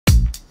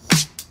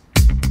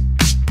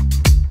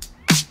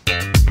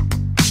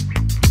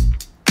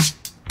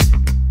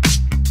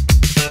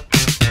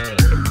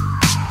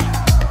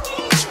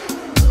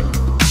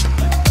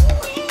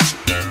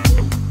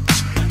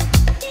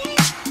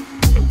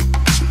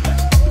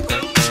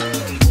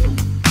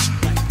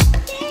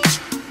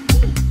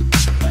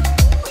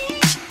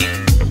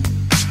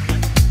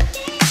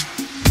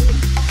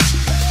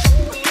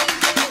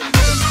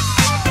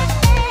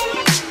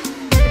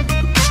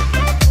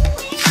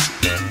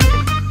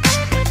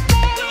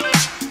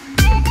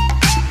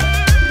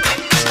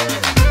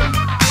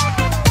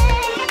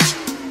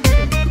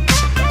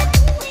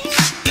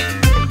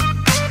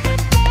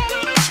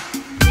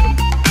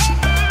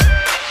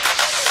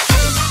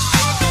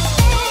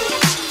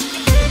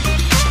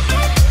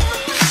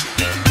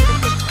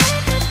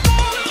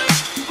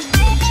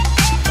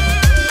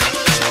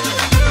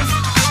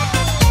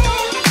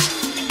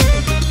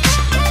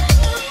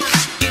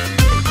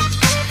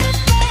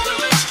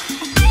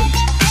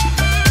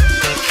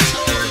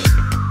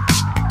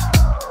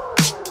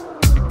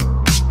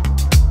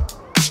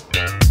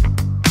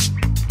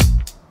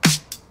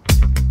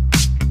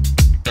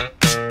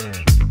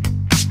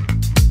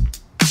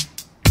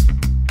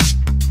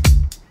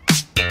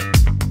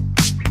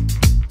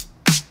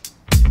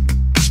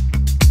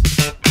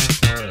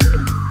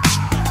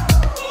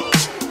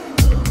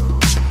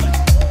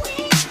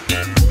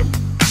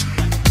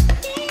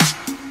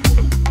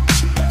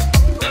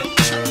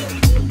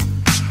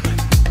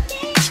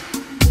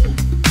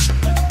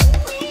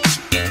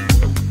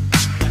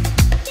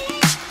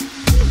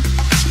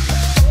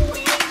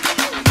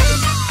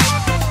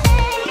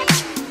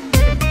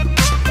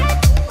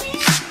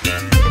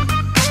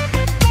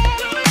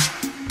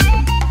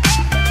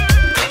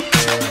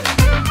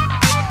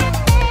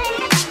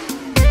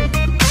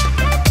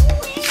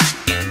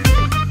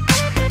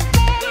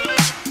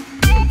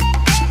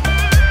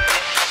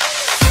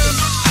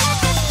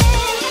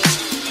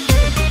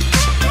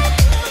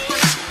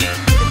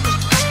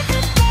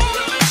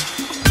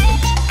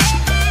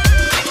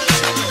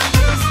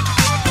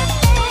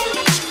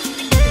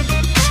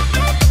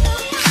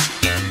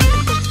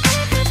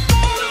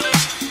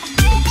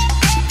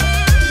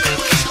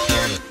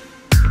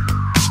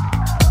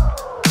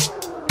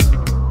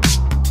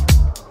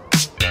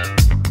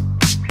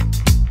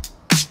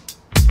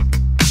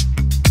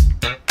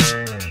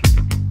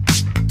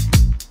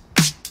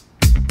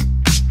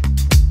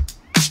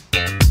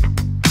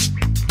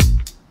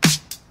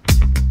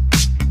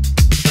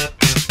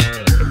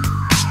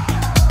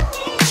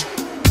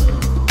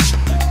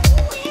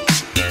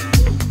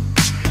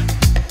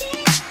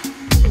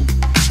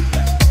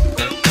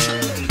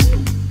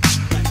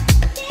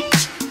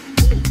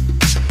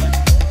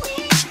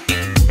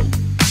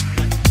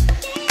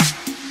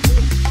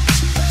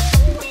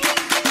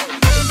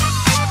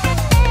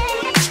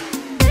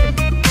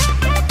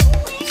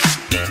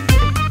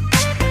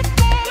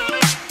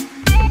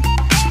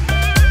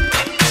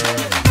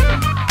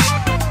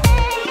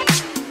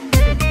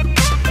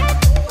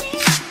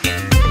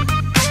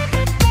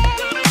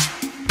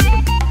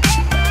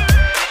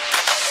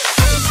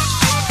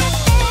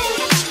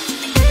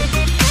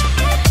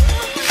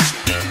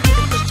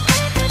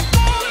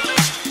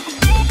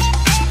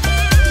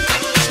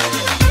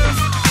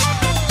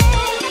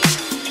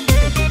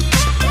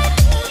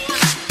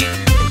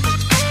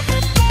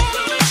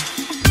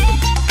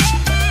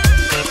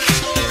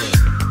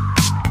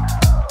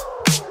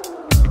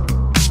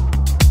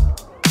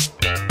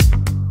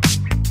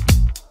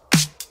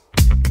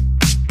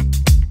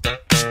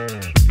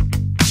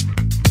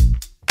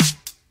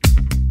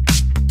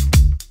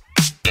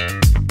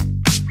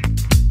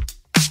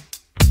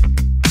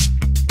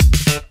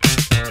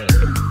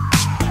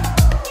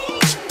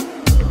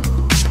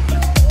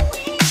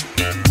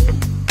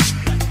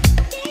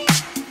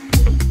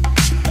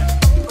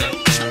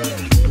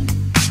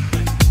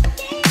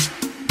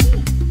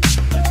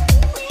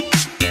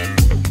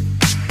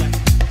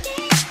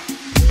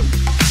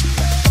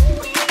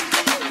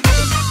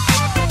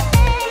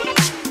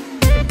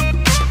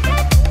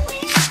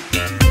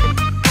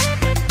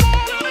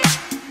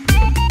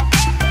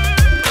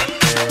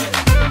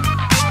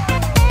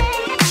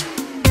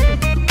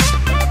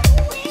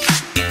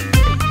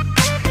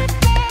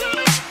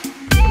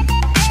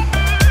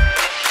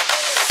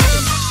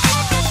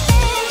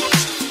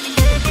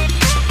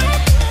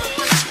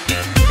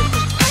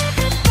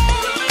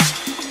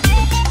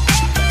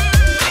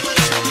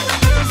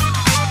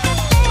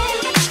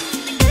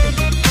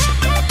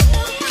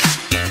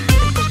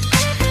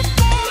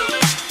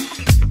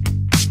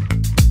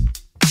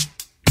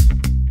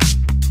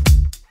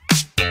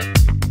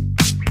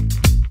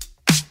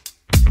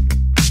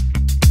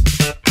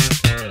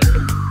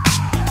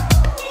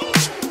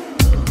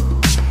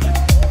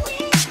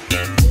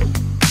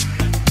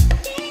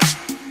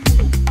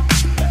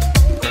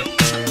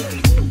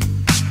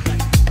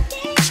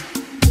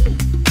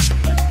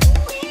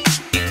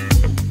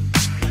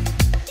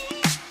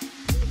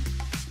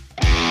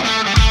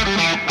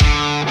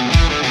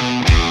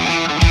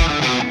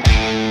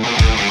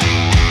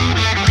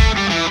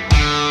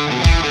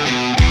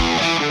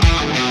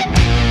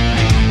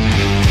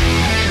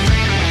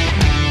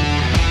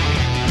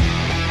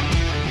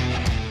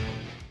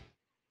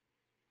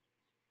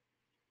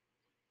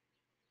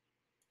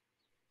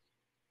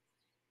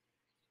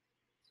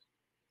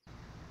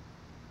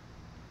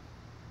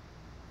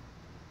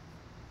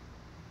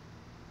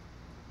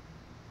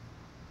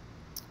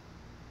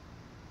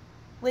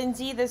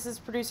Lindsay, this is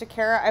producer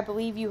Kara. I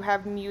believe you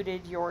have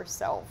muted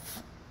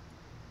yourself.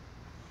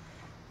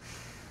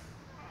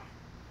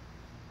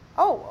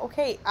 Oh,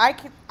 okay. I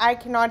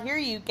cannot hear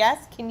you.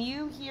 Guest, can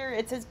you hear?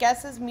 It says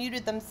guests has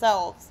muted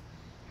themselves.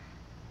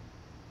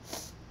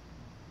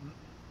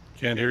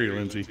 Can't hear you,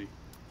 Lindsay.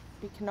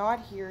 We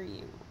cannot hear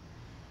you.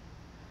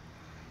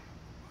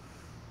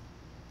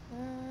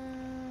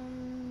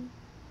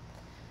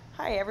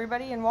 Hi,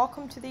 everybody, and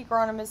welcome to the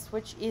Agronomists,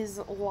 which is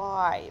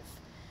live.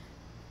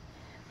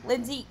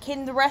 Lindsay,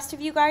 can the rest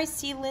of you guys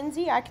see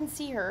Lindsay? I can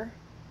see her.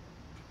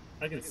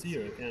 I can see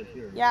her. I can't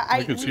hear her. Yeah,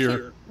 I can see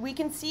her. We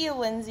can see you,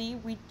 Lindsay.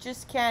 We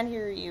just can't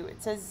hear you.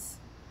 It says,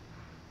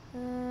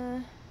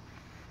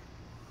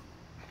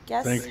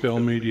 guess Thanks, Bell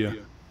Media.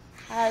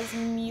 has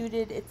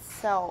muted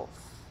itself.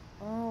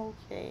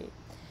 Okay.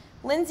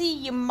 Lindsay,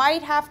 you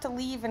might have to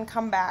leave and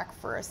come back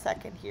for a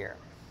second here.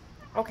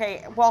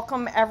 Okay,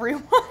 welcome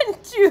everyone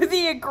to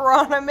the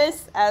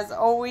Agronomists. As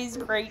always,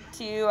 great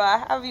to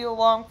have you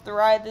along for the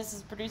ride. This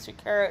is producer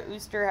Kara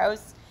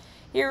Oosterhouse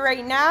here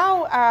right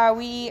now.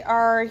 We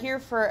are here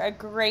for a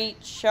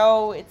great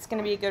show. It's going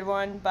to be a good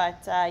one,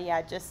 but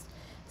yeah, just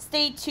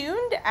stay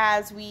tuned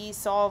as we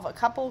solve a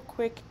couple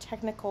quick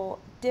technical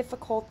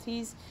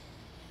difficulties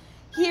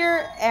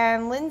here.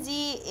 And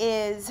Lindsay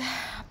is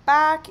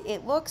back,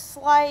 it looks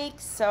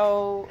like.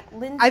 So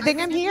Lindsay, I think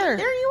I'm here.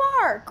 There you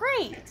are.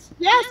 Great.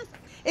 Yes.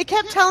 It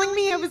kept telling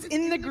me I was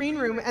in the green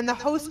room and the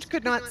host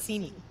could not see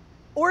me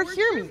or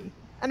hear me.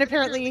 And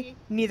apparently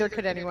neither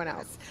could anyone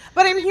else.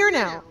 But I'm here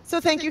now.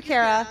 So thank you,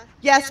 Kara.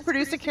 Yes,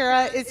 producer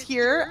Kara is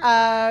here.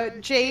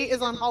 Jay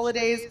is on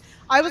holidays.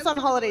 I was on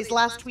holidays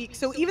last week.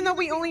 So even though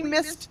we only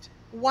missed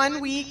 1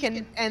 week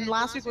and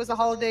last week was the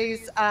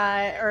holidays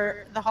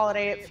or the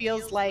holiday, it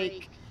feels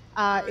like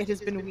it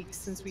has been weeks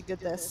since we did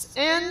this.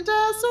 And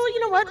so you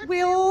know what?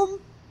 We'll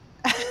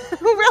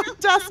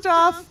dust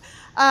off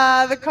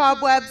the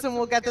cobwebs and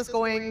we'll get this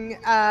going.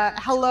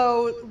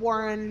 Hello,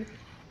 Warren.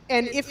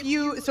 And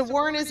so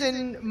Warren is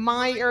in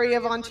my area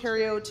of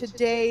Ontario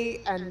today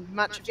and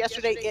much of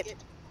yesterday. It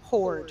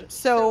poured.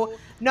 So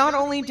not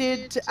only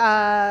did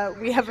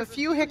we have a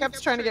few hiccups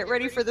trying to get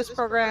ready for this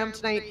program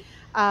tonight,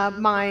 I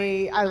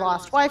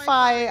lost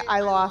Wi-Fi,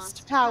 I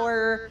lost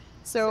power.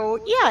 So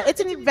yeah, it's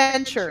an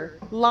adventure.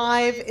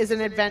 Live is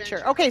an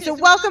adventure. Okay, so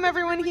welcome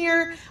everyone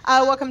here.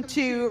 Welcome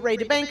to Ray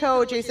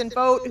DeBanco, Jason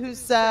Vogt,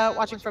 who's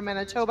watching from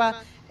Manitoba,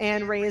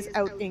 and Ray is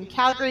out in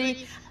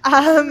Calgary.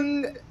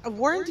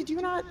 Warren, did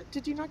you not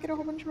get a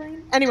whole bunch of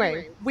rain?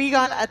 Anyway, we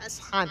got a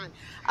ton.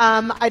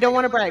 I don't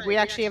want to brag. We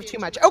actually have too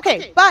much.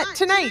 Okay, but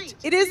tonight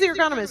it is the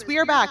Agronomists. We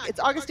are back. It's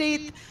August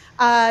 8th.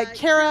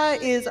 Kara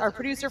is our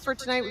producer for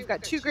tonight. We've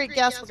got two great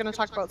guests. We're going to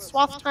talk about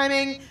swath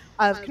timing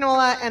of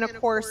canola and, of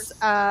course,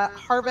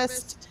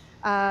 harvest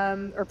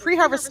or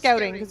pre-harvest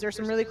scouting, because there's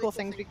some really cool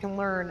things we can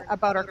learn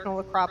about our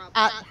canola crop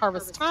at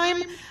harvest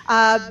time.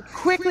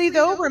 Quickly,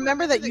 though,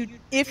 remember that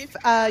if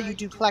you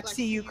do collect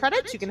CEU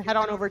credits, you can head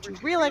on over to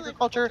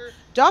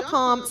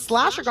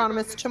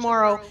realagriculture.com/agronomists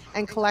tomorrow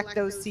and collect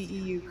those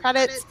CEU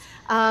credits.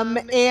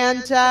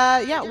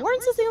 Yeah,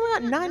 Warren says they only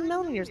got 9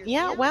 millimeters.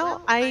 Yeah,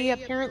 well, I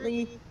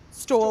apparently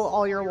stole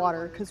all your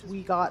water because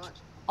we got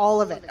all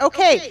of it.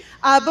 Okay,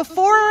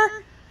 before I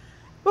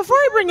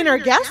bring in our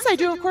guests, I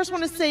do, of course,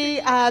 want to say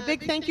a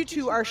big thank you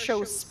to our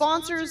show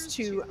sponsors,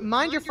 to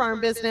Mind Your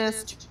Farm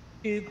Business,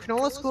 to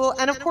Canola School,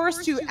 and, of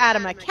course, to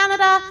ADAMA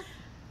Canada.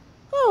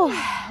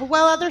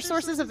 While other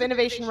sources of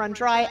innovation run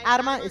dry,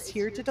 ADAMA is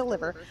here to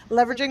deliver,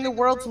 leveraging the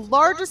world's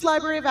largest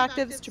library of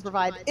actives to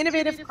provide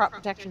innovative crop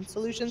protection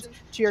solutions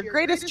to your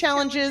greatest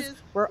challenges.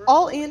 We're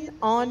all in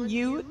on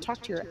you. Talk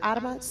to your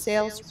ADAMA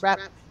sales rep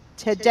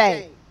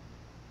today.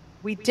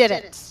 We did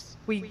it.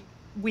 We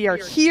are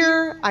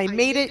here. I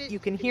made it. You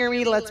can hear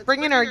me. Let's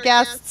bring in our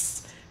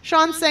guests,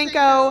 Shawn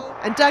Senko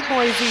and Doug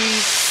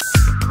Moisey.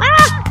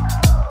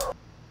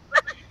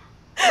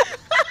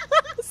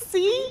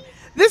 See?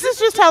 This is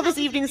just how this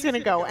evening's going to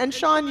go. And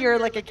Shawn, you're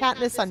like a cat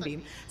in a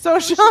sunbeam. So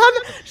Shawn,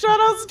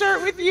 I'll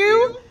start with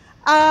you.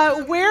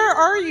 Where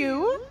are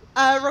you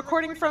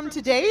recording from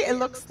today? It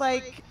looks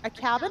like a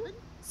cabin.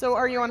 So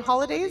are you on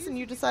holidays and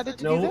you decided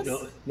to do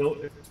this? No.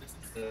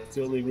 It's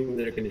the only room with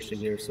air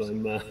conditioning here, so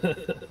I'm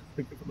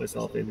put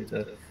myself in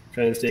to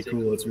try and stay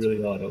cool. It's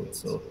really hot out,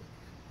 so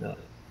yeah.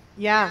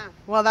 Yeah,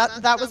 well,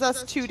 that was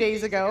us 2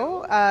 days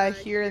ago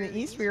here in the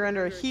east. We were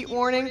under a heat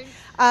warning.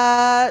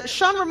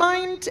 Shawn,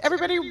 remind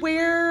everybody,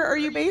 where are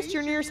you based?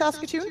 You're near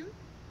Saskatoon?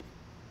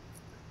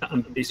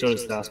 I'm based out of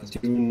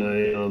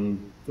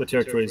Saskatoon. My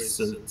territory is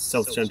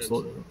south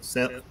central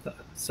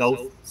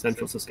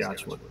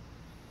Saskatchewan.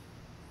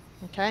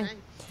 Okay.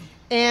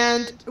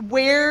 And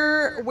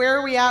where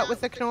are we at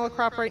with the canola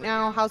crop right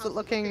now? How's it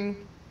looking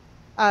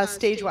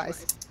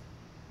stage-wise?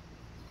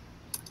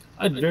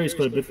 It varies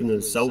quite a bit from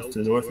the south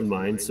to the north in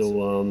mine.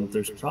 So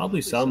there's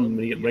probably some,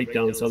 when you get right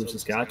down in southern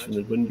Saskatchewan,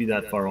 it wouldn't be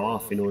that far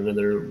off,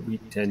 another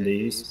week, 10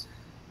 days,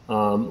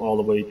 all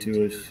the way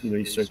to, if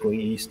you start going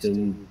east,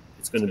 and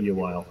it's going to be a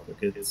while.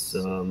 Like it's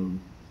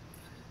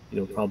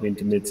probably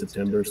into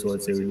mid-September. So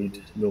I'd say we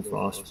need no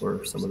frost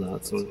for some of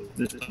that. So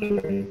there's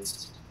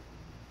variance.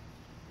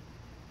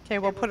 Okay,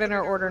 we'll put in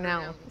our order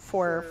now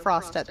for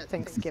frost at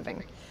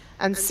Thanksgiving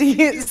and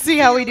see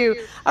how we do.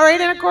 All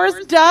right, and of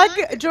course, Doug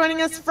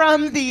joining us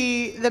from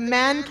the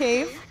man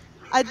cave.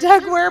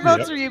 Doug,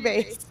 whereabouts are you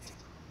based?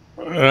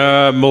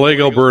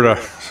 Mallaig,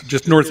 Alberta,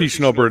 just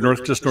northeastern Alberta,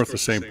 just north of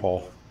St.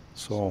 Paul.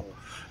 So,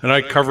 and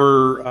I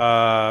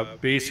cover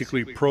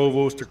basically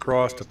Provost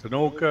across to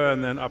Pinoka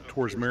and then up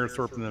towards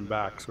Mayerthorpe and then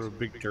back. So a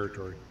big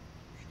territory.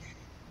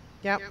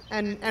 Yep,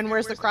 and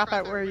where's the crop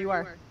at where you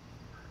are?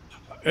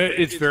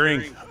 It's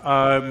varying.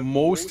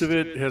 Most of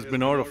it has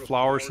been out of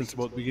flower since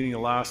about the beginning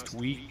of last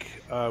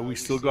week. We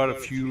still got a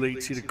few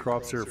late seeded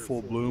crops that are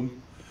full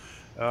bloom.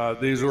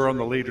 These were on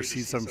the later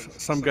seed.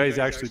 Some guys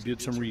actually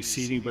did some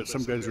reseeding, but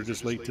some guys are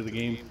just late to the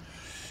game.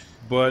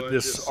 But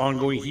this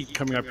ongoing heat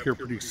coming up here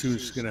pretty soon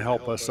is going to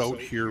help us out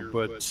here.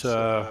 But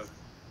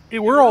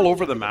we're all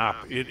over the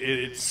map.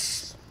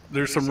 There's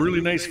some really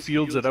nice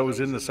fields that I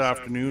was in this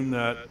afternoon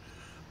that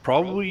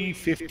probably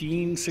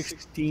 15,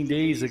 16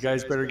 days, the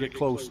guys better get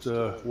close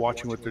to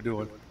watching what they're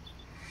doing.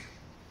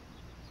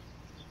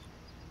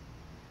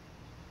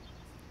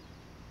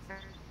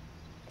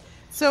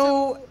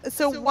 So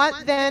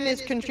what then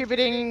is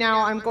contributing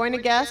now? I'm going to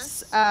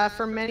guess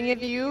for many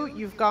of you,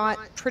 you've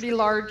got pretty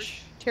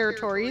large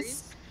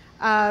territories.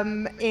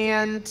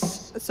 And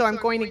so I'm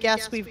going to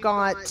guess we've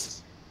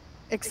got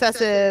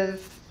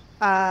excessive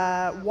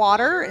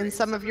water in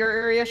some of your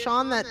area,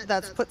 Shawn,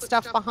 that's put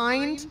stuff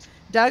behind.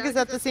 Doug, is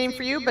that the same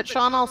for you? But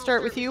Shawn, I'll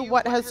start with you.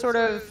 What has sort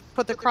of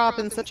put the crop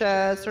in such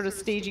a sort of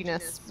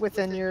staginess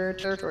within your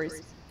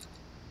territories?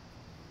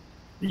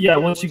 Yeah,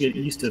 once you get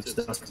east of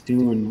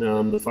Saskatoon,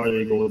 the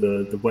farther you go,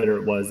 the wetter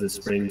it was this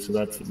spring. So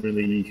that's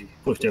really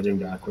pushed everything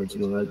backwards,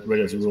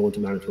 right as you roll into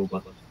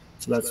Manitoba.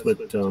 So that's what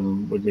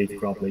made the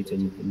crop late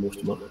in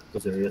most of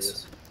those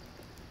areas.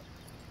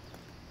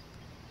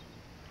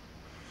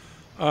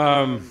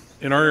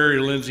 In our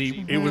area,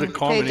 Lindsay, it was a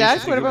combination. Okay,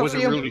 Doug, what about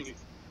you? Really,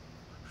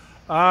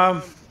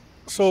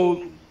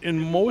 so in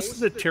most of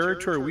the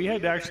territory, we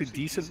had actually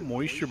decent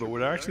moisture, but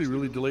what actually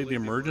really delayed the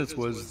emergence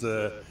was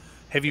the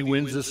heavy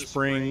winds this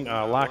spring,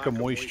 lack of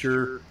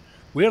moisture.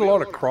 We had a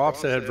lot of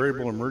crops that had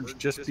variable emergence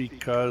just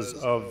because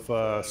of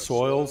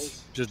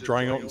soils just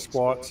drying out in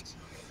spots.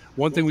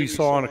 One thing we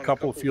saw on a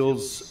couple of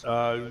fields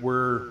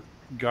where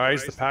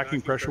the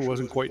packing pressure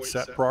wasn't quite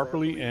set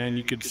properly, and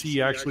you could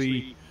see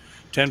actually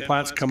 10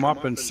 plants come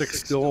up and 6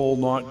 still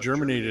not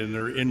germinated,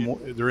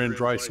 and they're in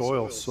dry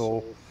soil.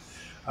 So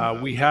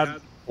we had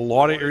a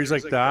lot of areas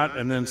like that,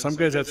 and then some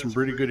guys had some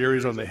pretty good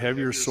areas on the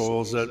heavier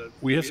soils that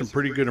we had some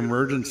pretty good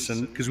emergence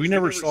in, because we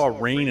never saw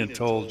rain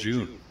until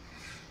June.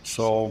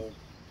 So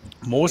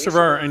most of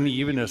our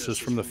unevenness is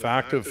from the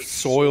fact of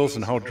soils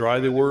and how dry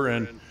they were,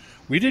 and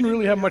we didn't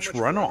really have much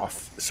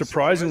runoff,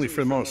 surprisingly, for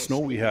the amount of snow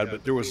we had,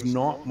 but there was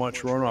not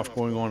much runoff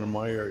going on in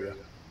my area.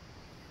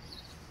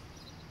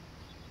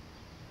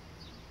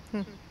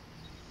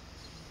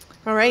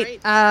 All right.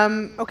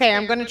 Okay,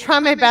 I'm going to try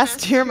my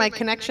best here. My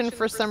connection,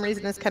 for some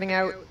reason, is cutting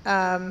out.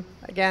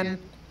 Again,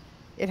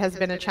 it has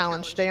been a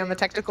challenge today on the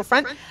technical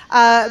front.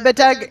 But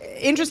Doug,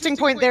 interesting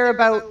point there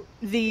about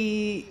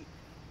the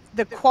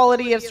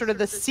quality of sort of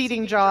the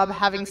seeding job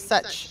having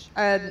such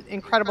an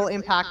incredible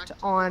impact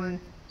on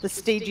the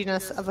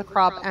staginess of the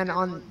crop and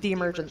on the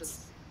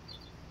emergence.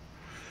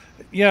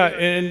 Yeah,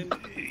 and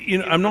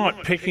I'm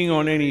not picking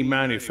on any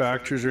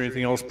manufacturers or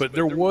anything else, but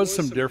there was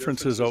some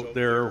differences out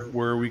there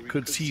where we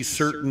could see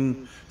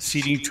certain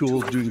seeding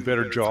tools doing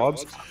better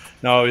jobs.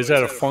 Now, is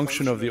that a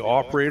function of the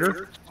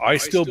operator? I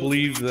still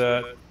believe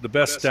that the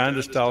best stand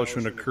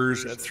establishment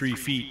occurs at 3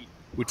 feet,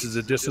 which is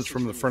the distance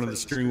from the front of the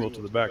steering wheel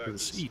to the back of the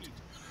seat.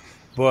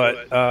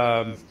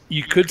 But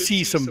you could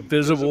see some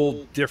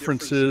visible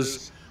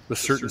differences with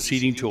certain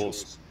seeding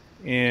tools.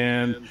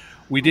 And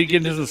we did get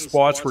into some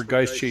spots where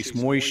guys chase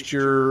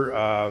moisture,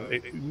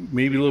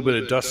 maybe a little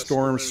bit of dust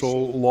storms, so a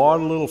lot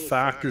of little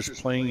factors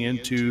playing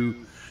into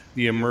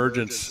the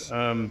emergence.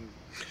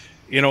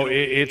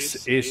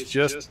 It's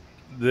just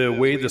the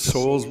way the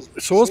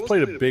soils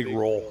played a big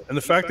role, and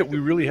the fact that we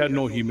really had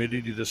no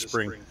humidity this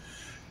spring.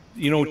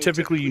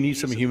 Typically you need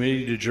some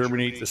humidity to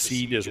germinate the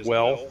seed as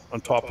well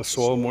on top of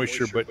soil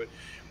moisture, but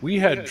we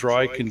had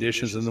dry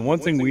conditions, and the one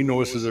thing we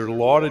noticed is there are a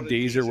lot of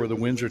days there where the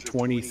winds are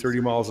 20,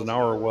 30 miles an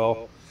hour.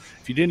 Well,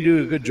 if you didn't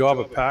do a good job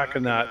of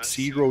packing that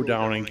seed row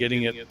down and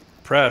getting it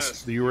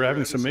pressed, you were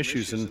having some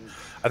issues. And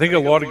I think a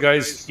lot of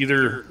guys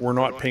either were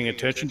not paying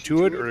attention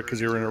to it or because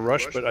they were in a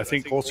rush, but I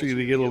think also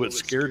they get a little bit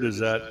scared is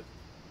that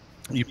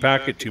you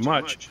pack it too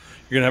much,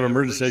 you're going to have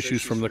emergence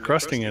issues from the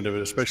crusting end of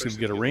it, especially if you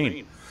get a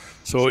rain.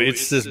 So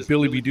it's this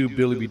Billy be do,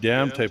 Billy be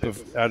damn type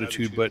of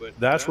attitude, but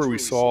that's where we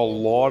saw a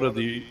lot of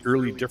the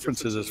early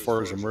differences as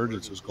far as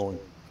emergence is going.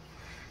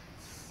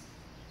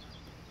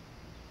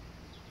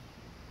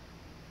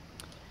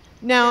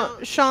 Now,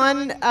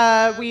 Shawn,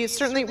 we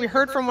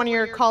heard from one of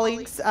your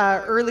colleagues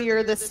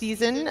earlier this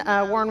season,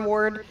 Warren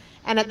Ward,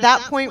 and at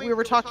that point we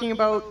were talking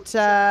about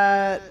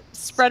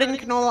spreading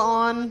canola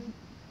on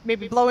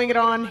maybe blowing it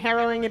on,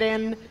 harrowing it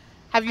in.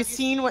 Have you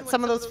seen what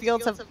some of those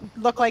fields have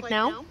look like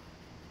now?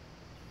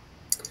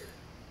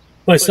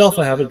 Myself,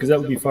 I haven't, because that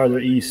would be farther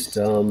east.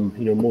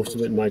 Most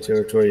of it in my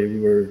territory, we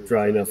were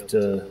dry enough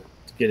to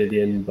get it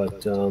in.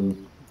 But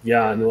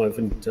yeah, no, I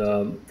haven't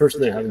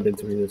personally. I haven't been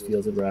through any of those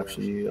fields that were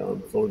actually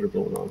floated or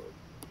blown on.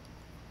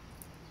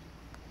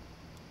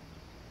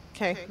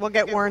 Okay, we'll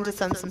get Warren to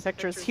send some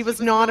pictures. He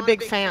was not a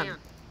big fan.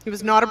 He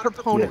was not a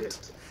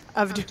proponent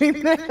of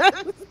doing this.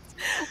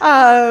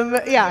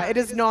 Yeah, it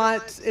is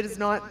not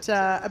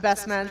a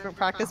best management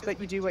practice,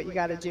 but you do what you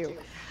got to do.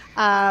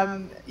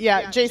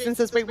 Yeah, Jason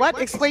says, wait, what?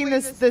 Explain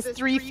this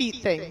 3 feet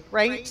thing,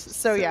 right?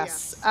 So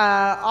yes,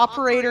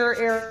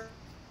 operator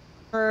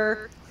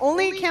error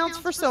only accounts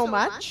for so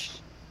much.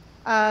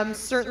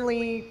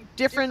 Certainly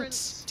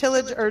different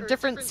tillage or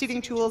different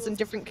seeding tools in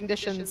different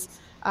conditions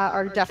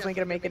are definitely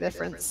going to make a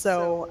difference.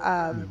 So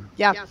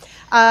yeah,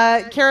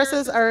 Kara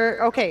says,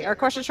 our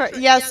question short.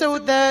 Yeah, so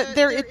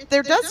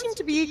there does seem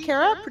to be,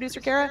 producer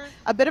Kara,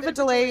 a bit of a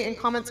delay in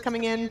comments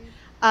coming in.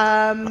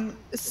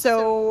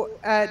 So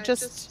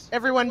just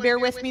everyone bear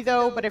with me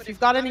though, but if you've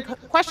got any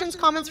questions,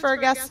 comments for our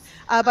guests,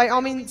 by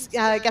all means,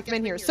 get them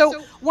in here.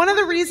 So one of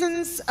the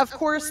reasons, of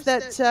course,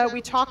 that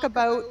we talk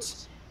about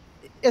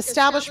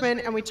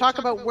establishment and we talk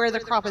about where the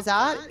crop is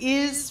at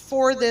is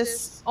for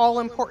this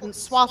all-important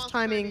swath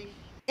timing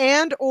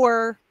and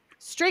or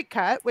straight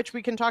cut, which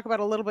we can talk about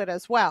a little bit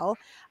as well.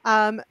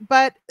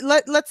 But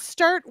let's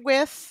start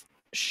with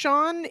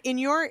Shawn. In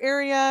your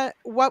area,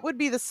 what would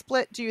be the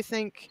split, do you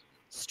think,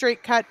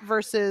 straight cut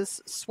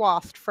versus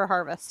swathed for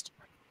harvest?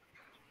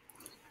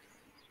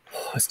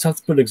 It's tough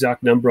to put an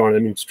exact number on it. I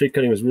mean, straight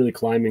cutting was really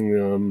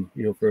climbing,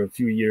 for a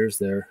few years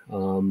there.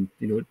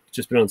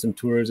 Just been on some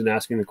tours and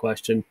asking the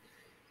question.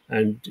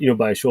 And,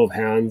 by a show of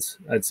hands,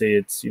 I'd say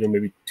it's,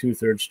 maybe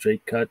 2/3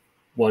 straight cut,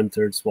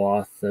 1/3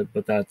 swath.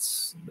 But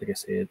that's, like I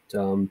say,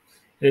 and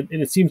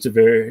it seems to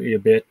vary a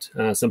bit.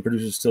 Some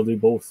producers still do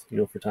both,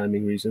 for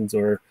timing reasons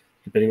or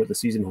depending what the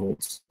season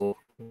holds. So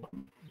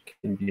it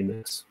can be a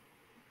mix.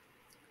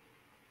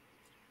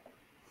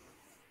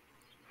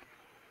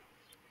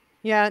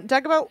 Yeah,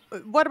 Doug,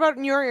 what about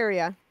in your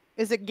area?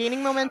 Is it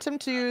gaining momentum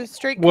to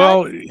straight cut?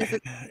 Well,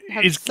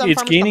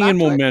 it's gaining in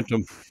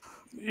momentum.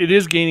 It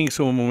is gaining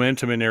some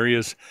momentum in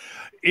areas.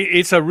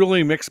 It's a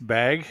really mixed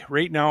bag.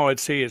 Right now, I'd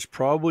say it's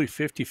probably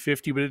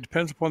 50-50, but it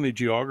depends upon the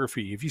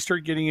geography. If you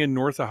start getting in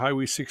north of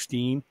Highway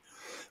 16,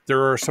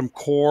 there are some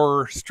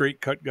core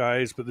straight cut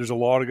guys, but there's a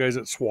lot of guys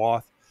at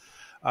swath.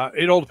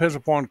 It all depends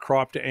upon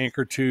crop to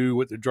anchor to,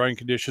 what the drying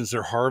conditions,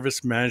 their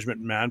harvest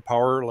management,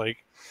 manpower.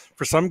 Like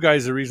for some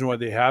guys, the reason why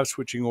they have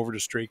switching over to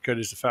straight cut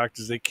is the fact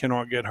is they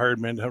cannot get hired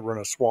men to run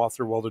a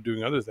swather while they're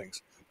doing other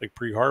things like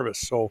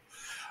pre-harvest. So,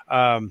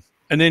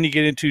 and then you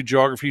get into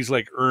geographies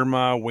like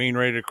Irma,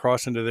 Wainwright,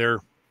 across into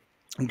there.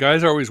 And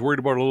guys are always worried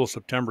about a little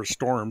September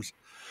storms.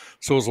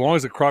 So as long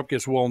as the crop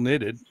gets well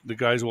knitted, the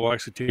guys will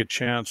actually take a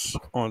chance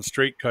on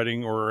straight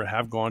cutting or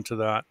have gone to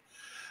that.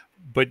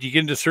 But you get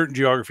into certain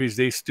geographies,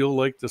 they still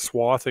like the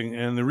swathing.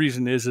 And the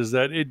reason is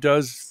that it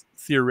does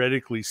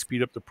theoretically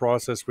speed up the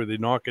process where they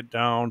knock it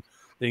down,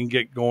 they can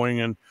get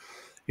going. And,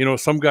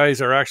 some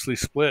guys are actually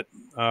split.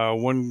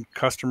 One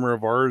customer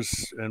of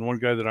ours and one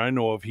guy that I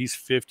know of, he's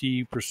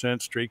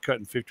 50% straight cut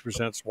and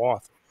 50%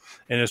 swath.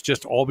 And it's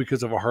just all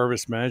because of a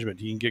harvest management.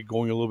 He can get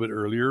going a little bit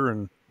earlier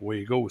and away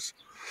he goes.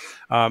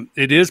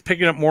 It is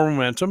picking up more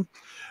momentum.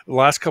 The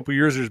last couple of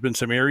years, there's been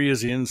some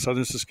areas in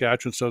southern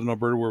Saskatchewan, southern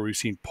Alberta, where we've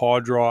seen paw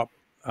drop,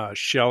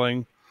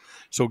 shelling.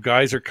 So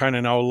guys are kind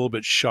of now a little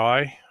bit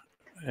shy.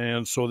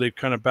 And so they've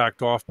kind of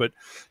backed off. But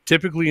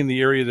typically in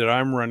the area that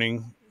I'm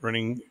running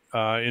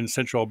in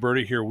central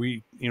Alberta here,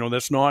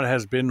 that's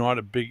has been not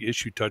a big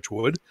issue, touch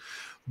wood.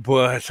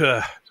 But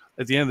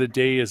at the end of the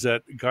day is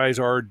that guys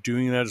are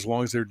doing that as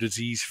long as they're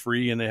disease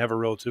free and they have a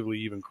relatively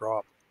even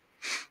crop.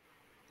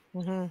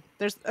 Mm-hmm.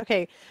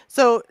 Okay.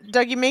 So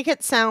Doug, you make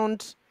it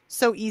sound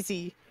so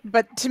easy,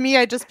 but to me,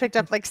 I just picked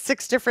up like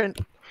 6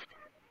 different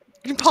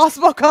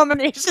possible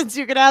combinations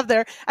you could have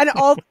there, and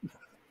all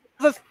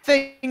the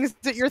things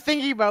that you're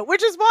thinking about,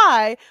 which is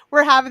why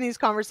we're having these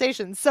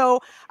conversations. So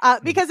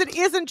because it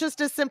isn't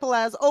just as simple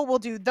as, we'll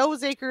do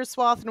those acres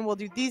swath and we'll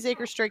do these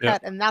acres straight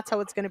cut, and that's how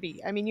it's going to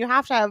be. I mean, you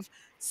have to have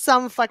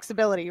some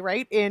flexibility,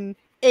 right? In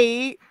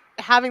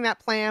having that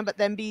plan, but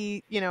then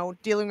B,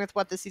 dealing with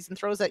what the season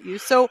throws at you.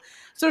 So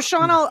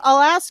Shawn, I'll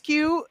ask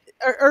you,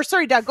 or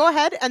sorry, Doug, go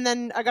ahead. And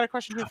then I got a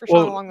question here for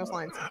Shawn along those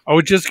lines. I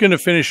was just going to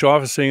finish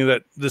off saying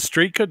that the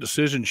straight cut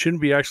decision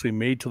shouldn't be actually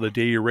made till the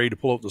day you're ready to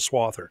pull out the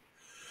swather.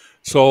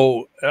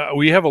 So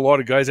we have a lot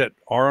of guys that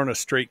are on a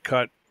straight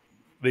cut.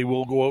 They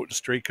will go out to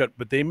straight cut,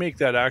 but they make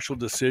that actual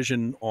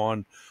decision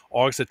on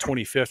August the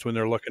 25th when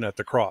they're looking at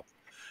the crop.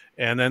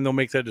 And then they'll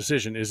make that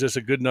decision. Is this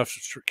a good enough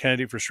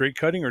candidate for straight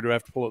cutting, or do I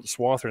have to pull out the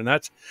swather? And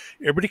that's,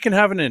 everybody can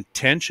have an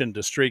intention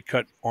to straight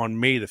cut on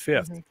May the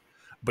 5th,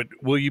 but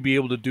will you be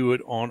able to do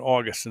it on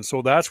August? And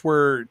so that's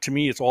where, to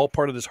me, it's all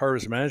part of this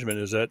harvest management,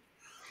 is that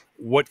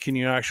what can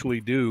you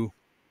actually do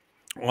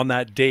on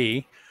that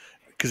day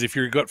Because if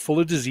you're gut full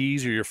of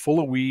disease, or you're full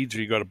of weeds,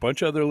 or you got a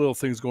bunch of other little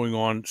things going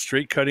on,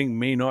 straight cutting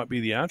may not be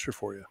the answer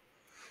for you.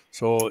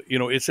 So,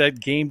 it's that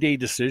game day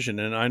decision.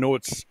 And I know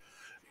it's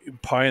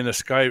pie in the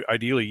sky.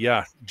 Ideally,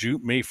 yeah,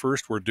 May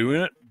 1st, we're doing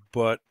it,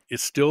 but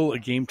it's still a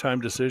game time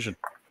decision.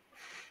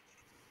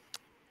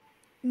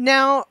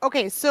 Now,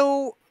 okay,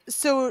 so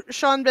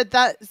Shawn, but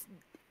that,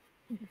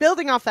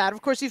 building off that,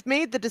 of course, you've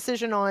made the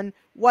decision on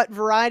what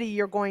variety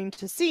you're going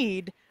to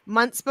seed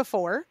months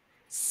before.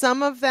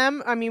 Some of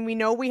them, I mean, we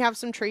know we have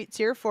some traits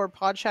here for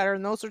pod shatter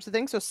and those sorts of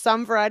things. So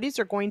some varieties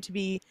are going to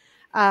be,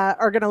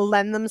 are going to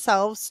lend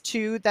themselves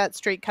to that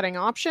straight cutting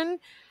option.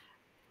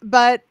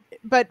 But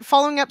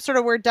following up sort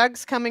of where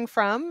Doug's coming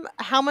from,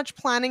 how much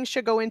planning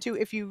should go into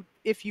if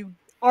you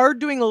are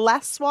doing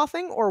less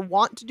swathing or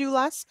want to do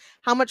less,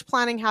 how much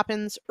planning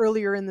happens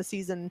earlier in the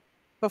season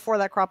before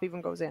that crop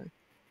even goes in?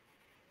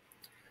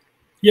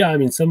 Yeah, I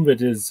mean, some of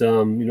it is,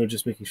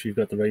 just making sure you've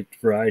got the right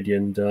variety.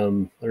 And I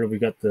don't know, we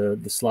got the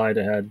slide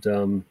I had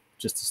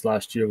just this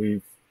last year.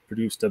 We've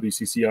produced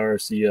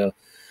WCCRC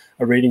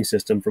a rating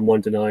system from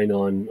 1 to 9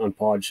 on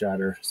pod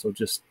shatter. So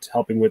just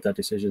helping with that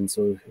decision.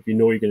 So if you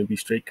know you're going to be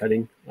straight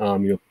cutting,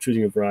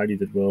 choosing a variety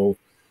that will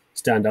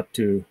stand up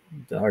to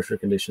the harsher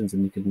conditions,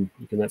 and you can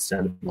let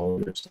stand up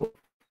longer. So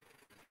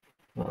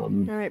all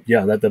right.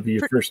 Yeah, that'd be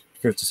your first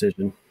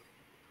decision.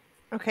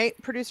 Okay,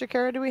 producer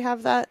Kara, do we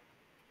have that?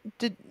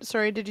 Did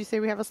you say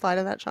we have a slide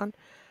of that, Shawn?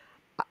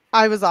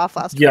 I was off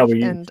last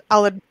week, and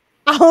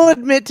I'll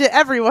admit to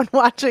everyone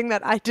watching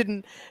that I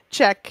didn't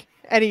check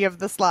any of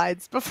the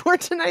slides before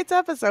tonight's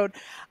episode.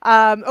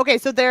 Okay,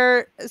 so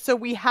there is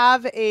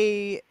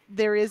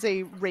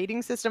a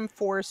rating system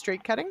for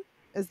straight cutting.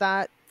 Is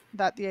that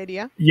the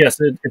idea? Yes,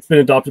 it's been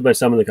adopted by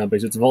some of the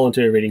companies. It's a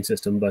voluntary rating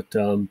system, but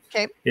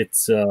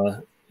it's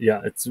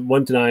it's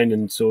 1 to 9,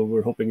 and so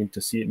we're hoping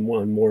to see it in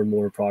more and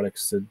more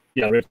products. So,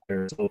 right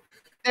there. So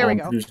there we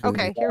go.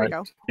 Okay, here we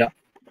go.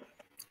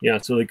 Yeah.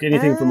 So like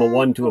anything from a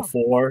 1 to a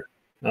 4,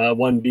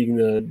 1 being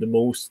the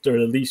most or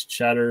the least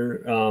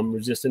shatter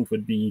resistant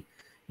would be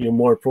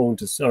more prone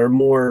to or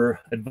more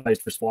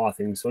advised for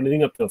swathing. So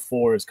anything up to a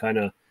 4 is kind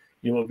of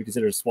what we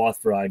consider a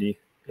swath variety,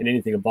 and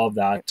anything above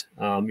that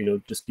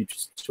just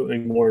keeps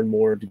showing more and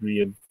more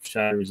degree of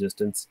shatter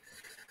resistance.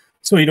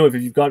 So, if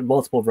you've got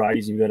multiple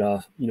varieties, you've got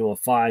a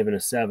 5 and a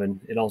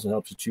 7, it also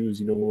helps you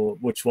choose,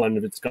 which one,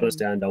 if it's got to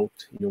stand out,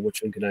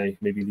 which one can I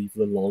maybe leave a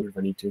little longer if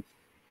I need to.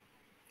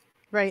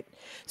 Right.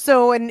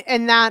 So,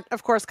 and that,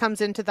 of course, comes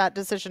into that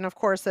decision, of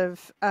course,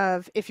 of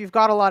if you've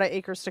got a lot of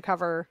acres to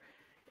cover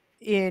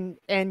and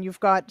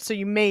so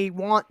you may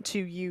want to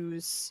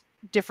use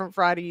different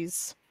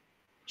varieties.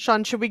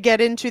 Shawn, should we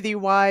get into the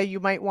why you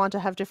might want to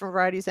have different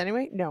varieties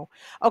anyway? No.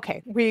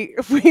 Okay.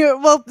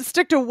 We'll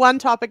stick to one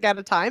topic at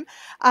a time.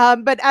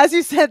 But as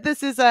you said,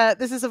 this is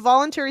a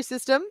voluntary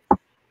system.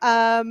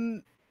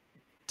 Doug,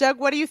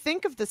 what do you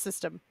think of the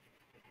system?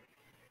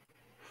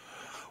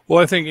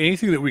 Well, I think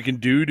anything that we can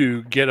do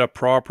to get a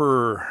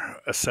proper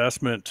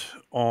assessment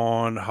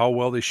on how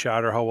well they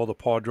shatter, how well the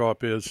pod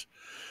drop is,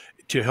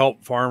 to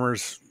help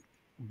farmers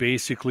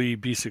basically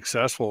be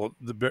successful,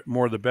 the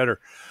more the better.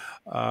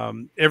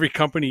 Every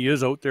company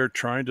is out there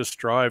trying to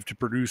strive to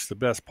produce the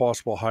best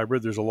possible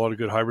hybrid. There's a lot of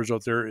good hybrids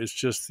out there. It's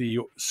just the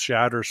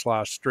shatter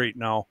 / straight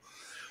now.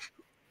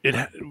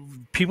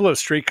 People have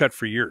straight cut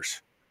for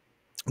years,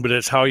 but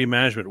it's how you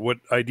manage it. What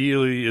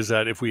ideally is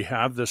that if we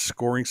have this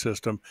scoring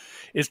system,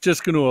 it's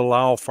just going to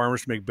allow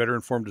farmers to make better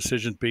informed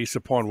decisions based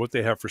upon what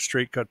they have for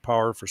straight cut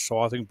power, for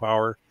swathing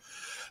power.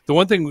 The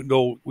one thing,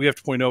 though, we have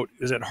to point out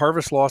is that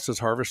harvest loss is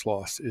harvest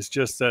loss. It's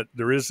just that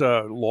there is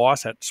a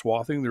loss at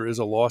swathing. There is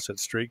a loss at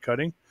straight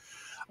cutting.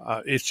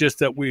 It's just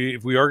that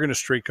if we are going to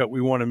straight cut, we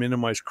want to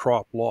minimize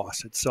crop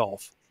loss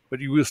itself.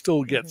 But you will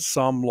still get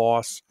some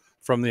loss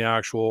from the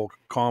actual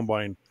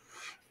combine,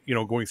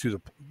 going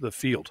through the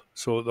field.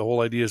 So the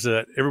whole idea is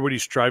that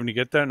everybody's striving to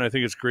get that, and I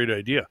think it's a great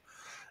idea.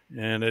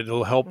 And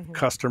it'll help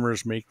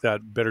customers make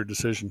that better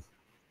decision.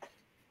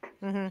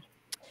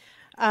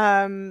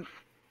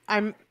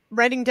 I'm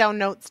writing down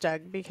notes,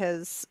 Doug,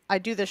 because I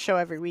do this show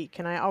every week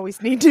and I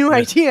always need new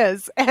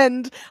ideas.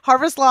 And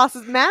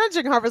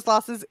managing harvest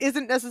losses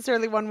isn't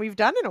necessarily one we've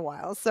done in a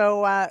while.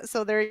 So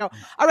there you go.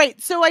 All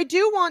right. So I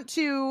do want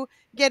to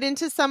get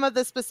into some of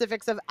the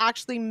specifics of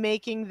actually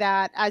making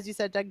that, as you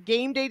said, Doug,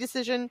 game day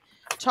decision.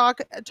 Talk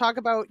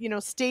about,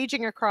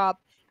 staging a crop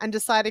and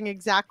deciding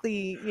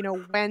exactly,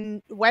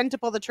 when to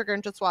pull the trigger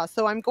into swath.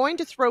 So I'm going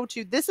to throw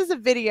to, this is a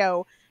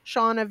video,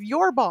 Shawn, of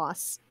your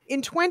boss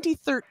in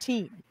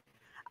 2013.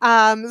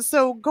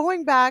 So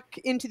going back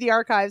into the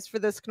archives for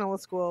this Canola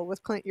School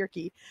with Clint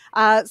Yerke.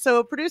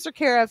 So producer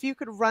Kara, if you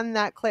could run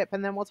that clip,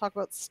 and then we'll talk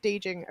about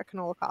staging a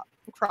canola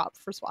crop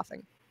for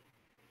swathing.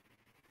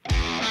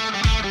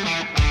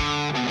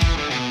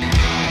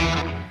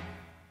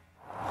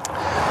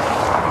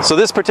 So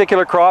this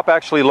particular crop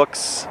actually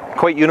looks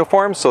quite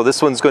uniform. So this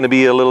one's going to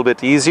be a little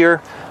bit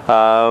easier,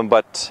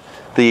 but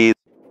the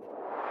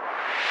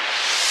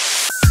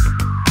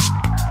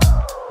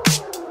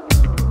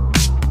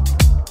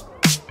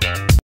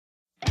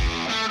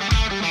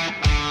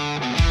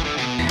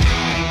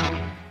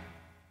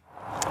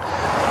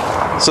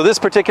So this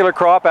particular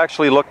crop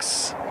actually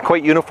looks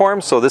quite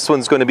uniform, so this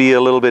one's going to be a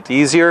little bit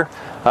easier,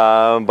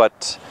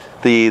 but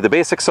the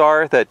basics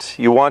are that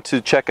you want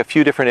to check a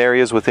few different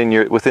areas within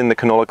the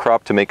canola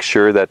crop to make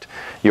sure that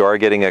you are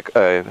getting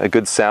a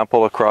good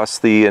sample across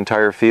the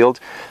entire field.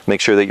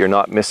 Make sure that you're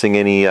not missing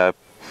any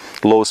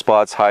low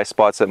spots, high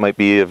spots that might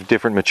be of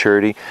different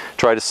maturity.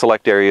 Try to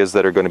select areas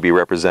that are going to be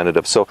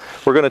representative. So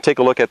we're going to take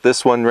a look at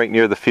this one right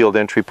near the field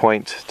entry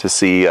point to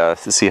see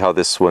how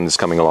this one is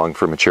coming along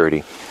for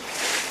maturity.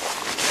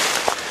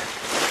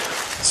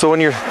 So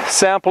when you're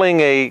sampling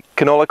a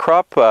canola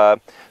crop,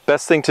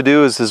 best thing to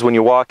do is when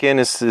you walk in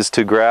is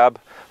to grab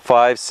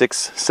 5,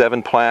 6,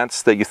 7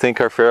 plants that you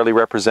think are fairly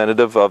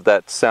representative of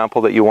that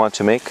sample that you want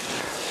to make.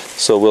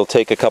 So we'll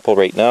take a couple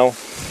right now.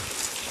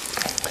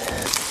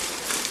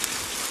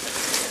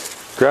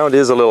 Ground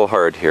is a little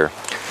hard here.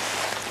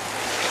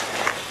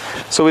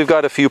 So we've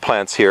got a few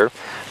plants here.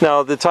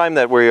 Now the time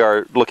that we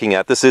are looking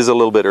at, this is a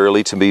little bit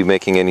early to be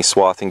making any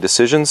swathing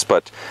decisions,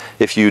 but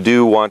if you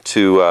do want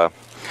to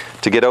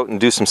get out and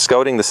do some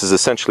scouting, this is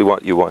essentially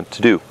what you want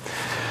to do.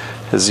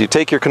 Is you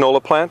take your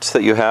canola plant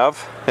that you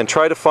have and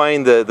try to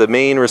find the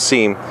main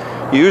raceme.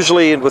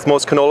 Usually with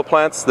most canola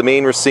plants, the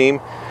main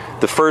raceme,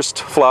 the first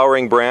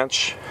flowering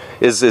branch,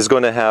 is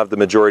going to have the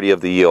majority of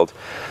the yield.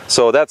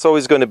 So that's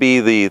always going to be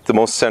the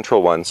most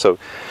central one. So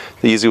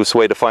the easiest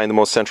way to find the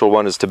most central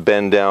one is to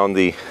bend down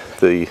the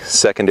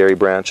secondary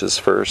branches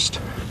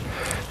first.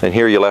 And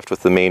here you're left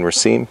with the main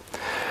raceme.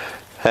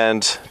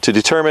 And to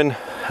determine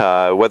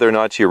whether or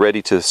not you're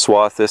ready to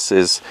swath this,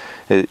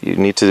 you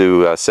need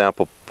to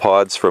sample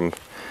pods from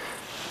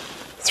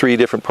 3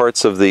 different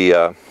parts of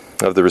the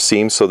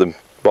raceme, so the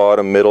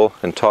bottom, middle,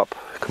 and top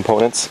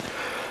components.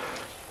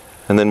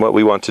 And then what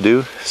we want to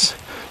do is,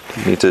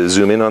 you need to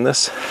zoom in on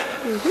this.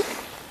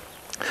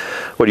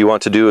 What you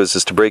want to do is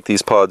to break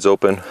these pods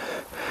open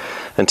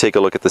and take a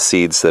look at the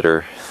seeds that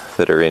are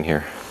in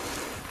here.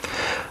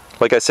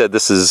 Like I said,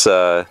 this is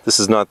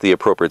not the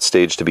appropriate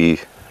stage to be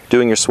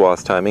doing your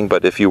swath timing,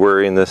 but if you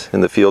were in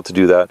the field to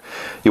do that,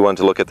 you want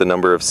to look at the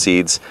number of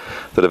seeds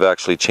that have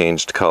actually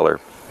changed color.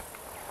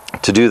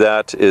 To do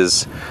that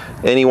is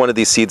any one of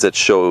these seeds that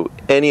show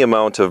any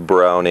amount of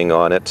browning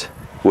on it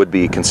would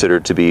be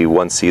considered to be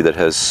one seed that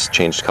has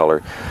changed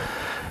color.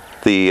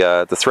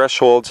 The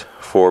threshold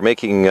for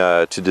making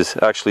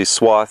actually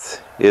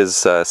swath is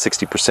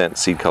 60%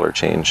 seed color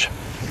change.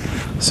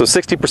 So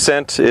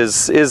 60%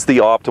 is the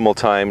optimal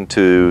time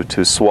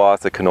to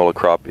swath a canola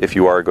crop if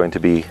you are going to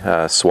be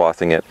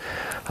swathing it.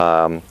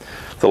 The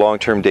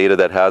long-term data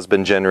that has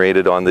been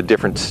generated on the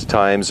different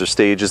times or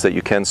stages that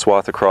you can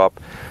swath a crop,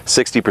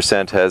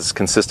 60% has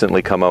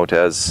consistently come out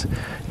as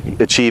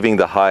achieving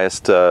the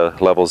highest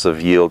levels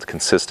of yield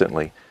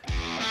consistently.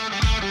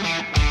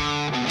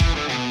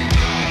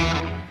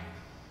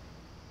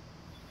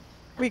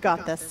 We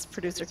got this,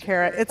 producer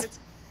Kara. It's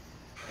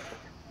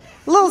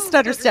a little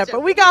stutter step,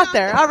 but we got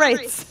there. All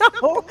right.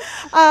 So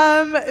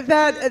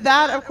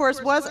that of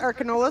course was our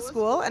Canola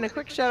School, and a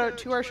quick shout out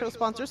to our show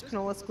sponsors,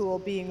 Canola School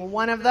being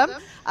one of them.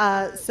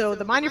 So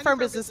the Mind Your Farm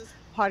Business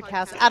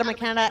podcast, ADAMA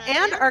Canada,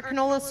 and our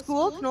Canola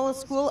School. Canola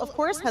School, of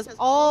course, has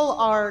all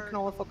our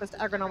canola-focused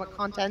agronomic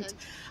content.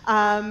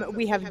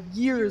 We have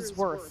years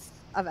worth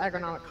of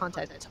agronomic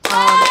content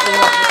on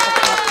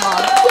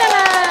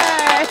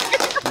Yay!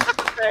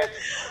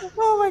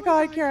 Oh my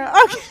God, Kara.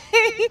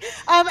 Okay.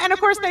 And of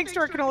course, thanks to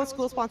our Canola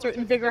School sponsor,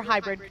 Invigor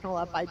Hybrid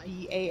Canola by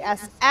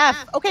BASF.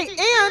 Okay,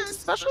 and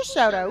special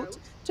shout out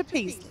to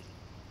Paisley.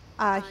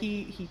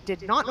 He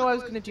did not know I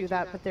was going to do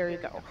that, but there you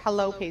go.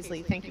 Hello,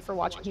 Paisley. Thank you for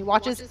watching. He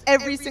watches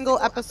every single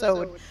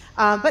episode,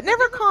 but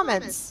never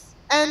comments.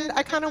 And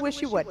I kind of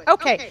wish you would.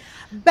 Okay,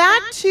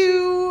 back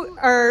to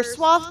our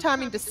swath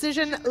timing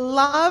decision.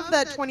 Love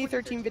that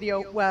 2013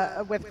 video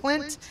with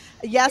Clint.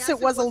 Yes, it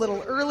was a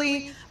little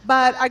early,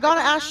 but I got to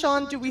ask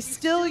Shawn, do we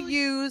still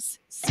use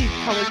seed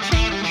color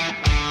change?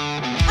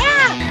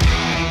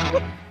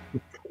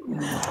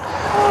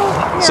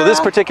 So this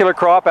particular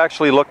crop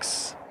actually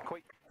looks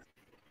quite...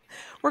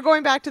 We're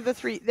going back to the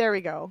 3. There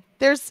we go.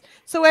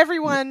 So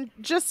everyone,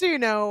 just so you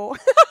know...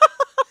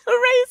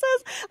 Ray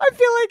says, I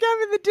feel like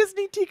I'm in the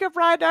Disney teacup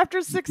ride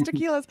after 6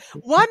 tequilas.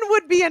 One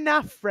would be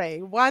enough,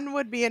 Ray. One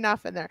would be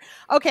enough in there.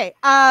 Okay.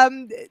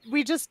 When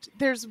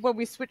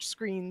we switch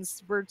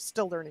screens, we're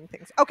still learning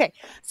things. Okay.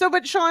 So,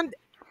 but Shawn,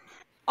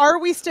 are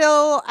we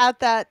still at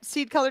that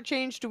seed color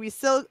change? Do we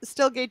still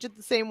gauge it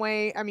the same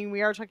way? I mean,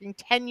 we are talking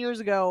 10 years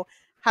ago.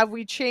 Have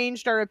we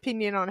changed our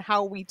opinion on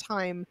how we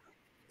time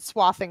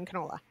swathing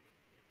canola?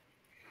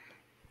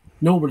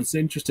 No, but it's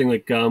interesting.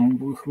 Like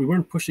we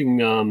weren't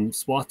pushing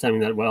swath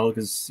timing that well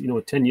because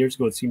 10 years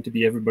ago it seemed to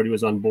be everybody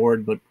was on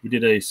board. But we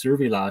did a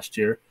survey last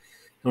year,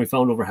 and we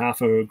found over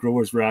half of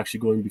growers were actually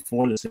going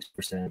before the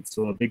 60%.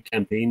 So a big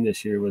campaign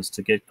this year was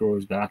to get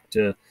growers back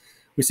to,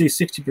 we say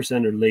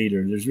 60% or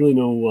later. There's really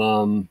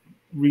no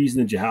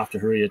reason that you have to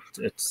hurry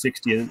at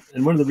 60,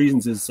 and one of the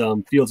reasons is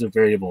fields are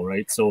variable,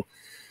 right? So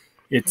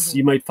it's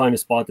you might find a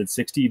spot that's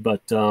 60,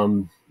 but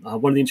one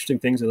of the interesting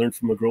things I learned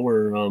from a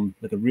grower,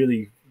 like a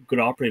really good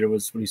operator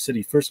was when he said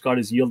he first got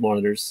his yield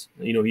monitors.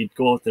 He'd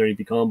go out there, he'd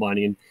be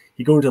combining, and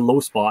he'd go into a low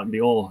spot and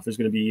be, oh, there's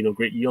going to be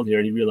great yield here,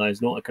 and he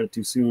realized, no, I cut it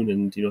too soon,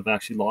 and I've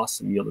actually lost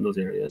some yield in those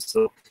areas.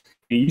 So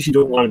you usually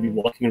don't want to be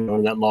walking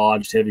around that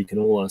lodged heavy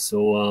canola.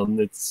 So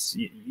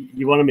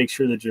you want to make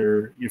sure that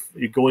you're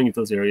going at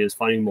those areas,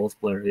 finding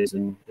multiple areas,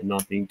 and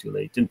not being too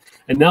late. And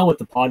now with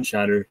the pod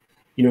shatter,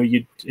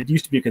 it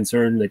used to be a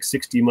concern, like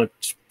 60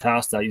 much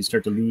past that, you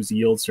start to lose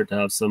yield, start to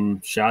have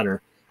some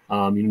shatter.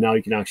 Now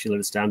you can actually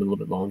let it stand a little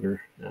bit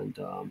longer and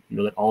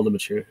let all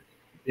the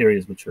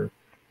areas mature.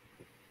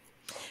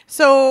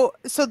 So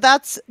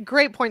that's a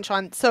great point,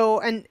 Shawn.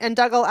 So and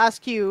Doug, I'll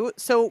ask you.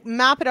 So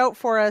map it out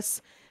for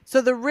us. So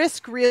the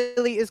risk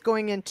really is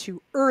going in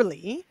too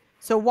early.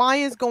 So why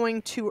is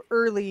going too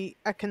early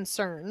a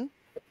concern?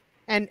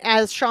 And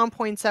as Shawn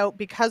points out,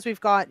 because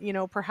we've got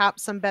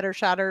perhaps some better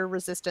shatter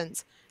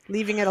resistance,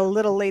 leaving it a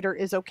little later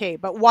is okay.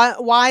 But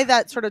why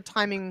that sort of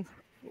timing?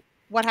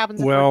 What happens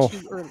if we're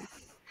too early?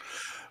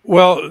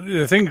 Well,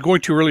 the thing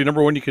going too early,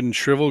 number one, you can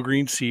shrivel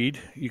green seed.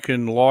 You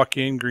can lock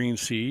in green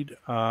seed.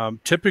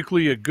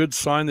 Typically, a good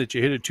sign that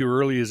you hit it too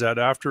early is that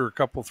after a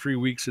couple, 3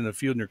 weeks in the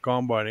field and you're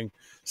combining,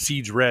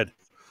 seed's red.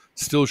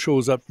 Still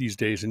shows up these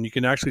days, and you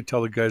can actually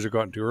tell the guys have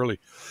gotten too early.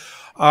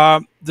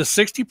 The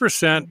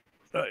 60%,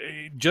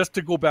 just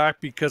to go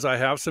back because I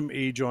have some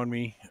age on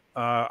me,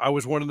 I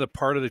was one of the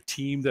part of the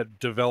team that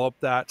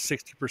developed that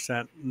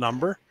 60%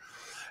 number.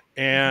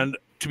 And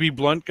to be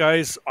blunt,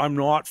 guys, I'm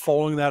not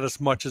following that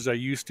as much as I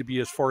used to be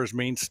as far as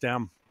main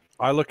stem.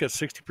 I look at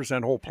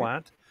 60% whole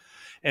plant.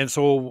 And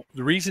so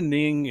the reason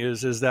being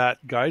is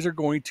that guys are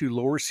going to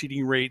lower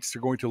seeding rates.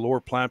 They're going to lower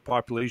plant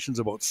populations,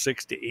 about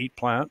 6 to 8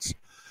 plants.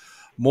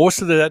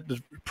 Most of that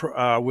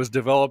was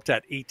developed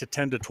at 8 to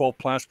 10 to 12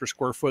 plants per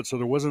square foot, so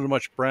there wasn't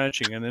much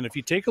branching. And then if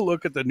you take a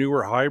look at the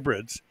newer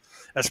hybrids,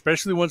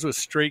 especially the ones with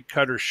straight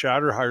cut or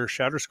higher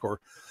shatter score,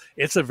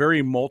 it's a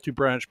very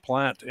multi-branch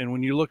plant. And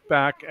when you look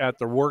back at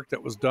the work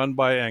that was done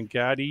by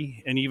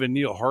Angadi and even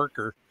Neil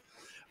Harker,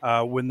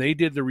 when they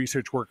did the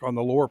research work on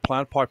the lower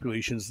plant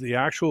populations, the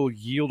actual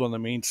yield on the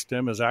main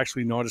stem is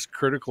actually not as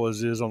critical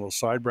as it is on those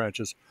side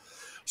branches.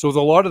 So with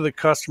a lot of the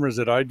customers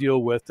that I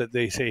deal with that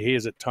they say, hey,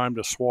 is it time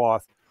to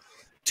swath?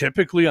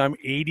 Typically, I'm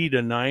 80 to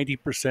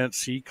 90%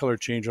 seed color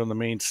change on the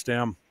main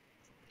stem.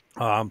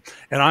 And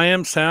I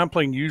am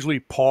sampling usually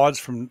pods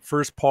from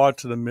first pod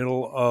to the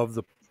middle of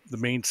the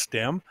main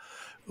stem,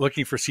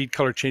 looking for seed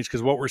color change,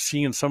 because what we're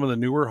seeing in some of the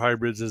newer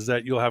hybrids is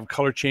that you'll have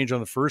color change on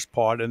the first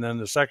pod, and then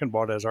the second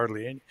pod has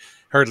hardly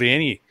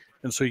any.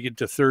 And so you get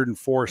to third and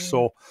fourth.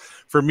 So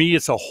for me,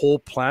 it's a whole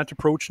plant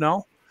approach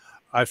now.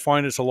 I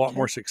find it's a lot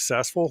more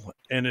successful,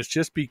 and it's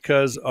just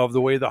because of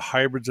the way the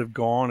hybrids have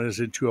gone is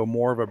into a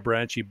more of a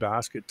branchy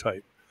basket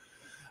type.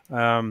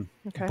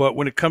 But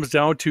when it comes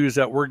down to is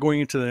that we're going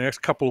into the next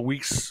couple of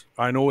weeks,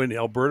 I know in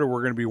Alberta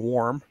we're going to be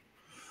warm.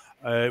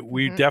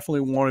 We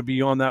definitely want to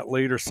be on that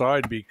later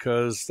side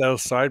because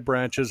those side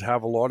branches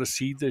have a lot of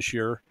seed this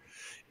year,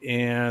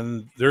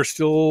 and they're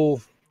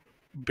still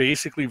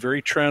basically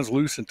very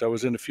translucent. I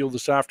was in the field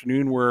this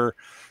afternoon where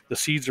the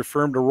seeds are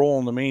firm to roll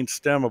on the main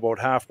stem about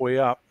halfway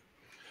up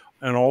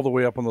and all the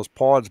way up on those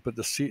pods, but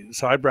the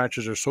side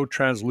branches are so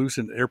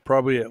translucent, they're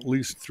probably at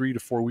least 3 to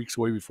 4 weeks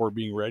away before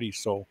being ready.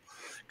 So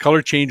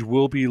color change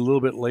will be a little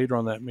bit later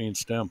on that main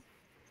stem.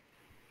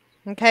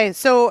 Okay,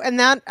 so, and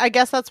that, I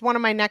guess that's one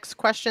of my next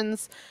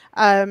questions.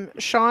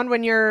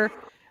 Shawn,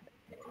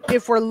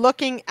 if we're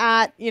looking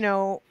at,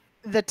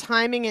 the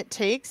timing it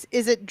takes,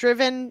 is it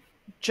driven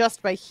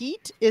just by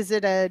heat? Is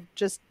it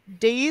just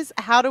days?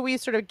 How do we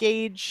sort of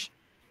gauge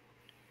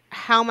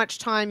how much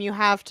time you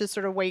have to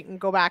sort of wait and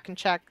go back and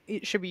check?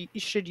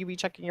 Should you be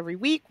checking every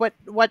week?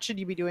 What should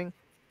you be doing?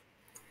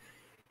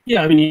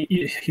 Yeah, I mean,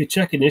 you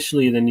check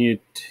initially, then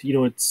it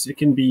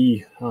can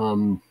be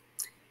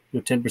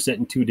 10%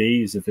 in 2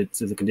 days if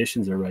the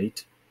conditions are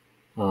right,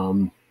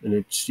 and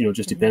it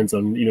just depends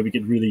on we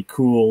get really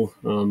cool,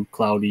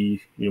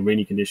 cloudy,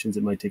 rainy conditions.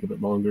 It might take a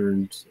bit longer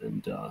and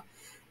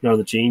not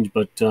the change,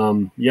 but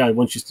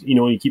once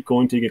you keep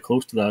going to get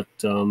close to that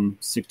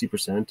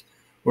 60%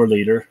 or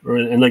later,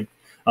 and like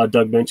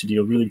Doug mentioned,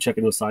 really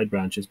checking those side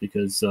branches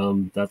because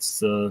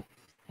that's a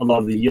lot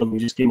of the yield. We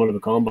just came out of a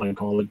combine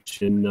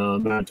college in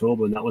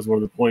Manitoba, and that was one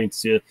of the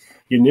points. You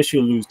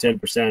initially lose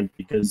 10%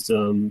 because,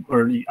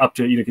 or up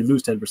to, you could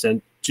lose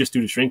 10% just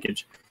due to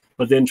shrinkage.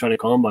 But then trying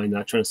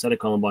to set a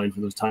combine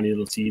for those tiny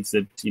little seeds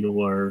that,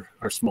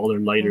 are smaller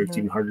and lighter, it's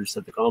even harder to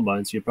set the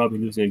combine. So you're probably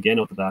losing again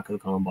out the back of the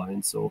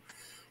combine. So,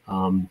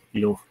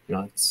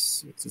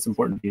 it's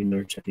important to be in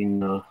there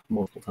checking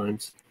multiple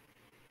times.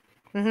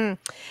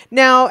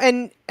 Now,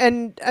 and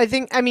I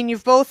think,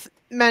 you've both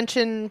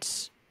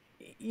mentioned,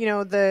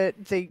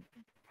 the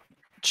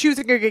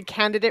choosing a good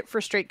candidate for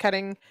straight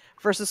cutting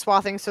versus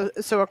swathing.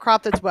 So a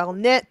crop that's well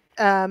knit.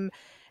 And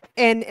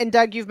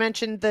Doug, you've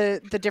mentioned the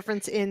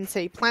difference in,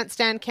 say, plant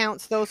stand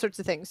counts, those sorts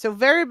of things. So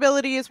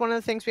variability is one of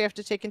the things we have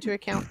to take into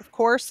account, of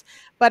course.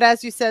 But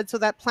as you said, so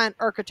that plant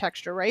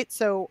architecture, right?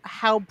 So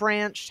how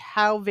branched,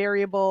 how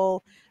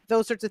variable,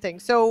 those sorts of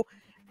things. So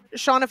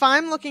Shawn, if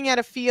I'm looking at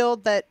a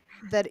field that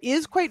that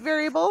is quite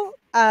variable.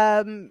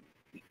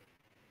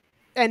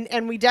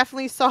 And we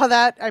definitely saw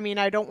that. I mean,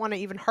 I don't want to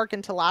even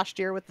hearken to last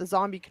year with the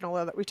zombie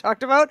canola that we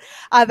talked about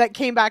that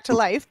came back to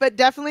life. But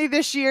definitely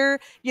this year,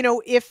 you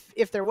know, if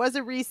there was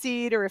a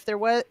reseed, or if there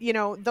was, you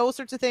know, those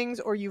sorts of things,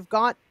 or you've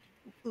got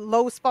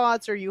low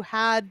spots, or you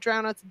had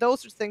drownouts,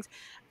 those sorts of things,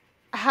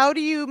 how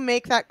do you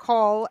make that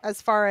call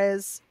as far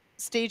as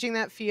staging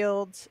that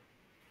field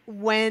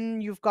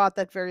when you've got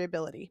that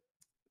variability?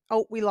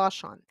 Oh, we lost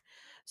Shawn.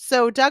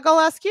 So Doug, I'll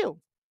ask you.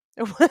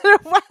 And then we'll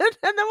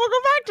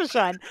go back to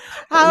Shawn.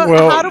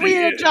 How do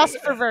we adjust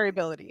for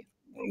variability?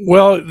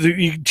 Well,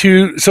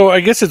 so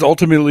I guess it's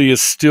ultimately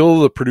is still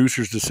the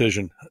producer's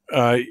decision.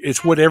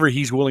 It's whatever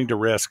he's willing to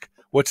risk.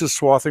 What's his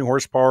swathing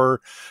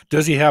horsepower?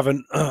 Does he have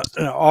an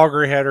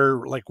auger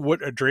header, like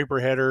what a draper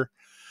header?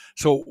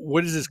 So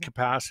what is his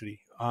capacity?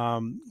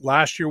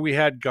 Last year we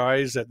had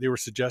guys that they were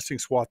suggesting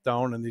swath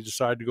down, and they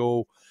decided to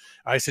go.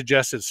 I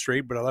suggested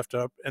straight, but I left it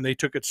up, and they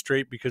took it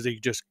straight because they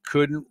just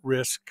couldn't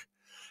risk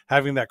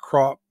having that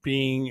crop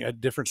being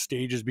at different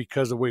stages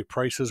because of the way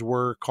prices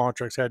were.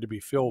 Contracts had to be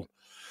filled.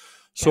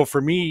 So for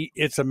me,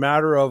 it's a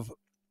matter of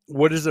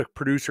what is a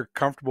producer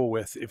comfortable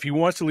with. If he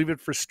wants to leave it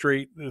for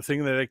straight, the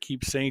thing that I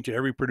keep saying to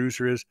every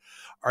producer is,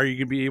 are you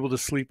going to be able to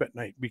sleep at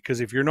night? Because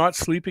if you're not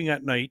sleeping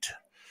at night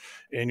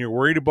and you're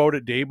worried about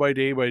it day by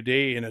day by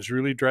day, and it's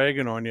really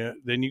dragging on you,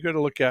 then you got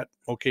to look at,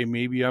 okay,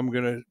 maybe I'm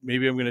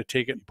gonna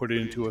take it and put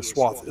it into a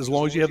swath, as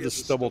long as you have the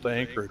stubble to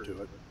anchor it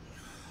to it.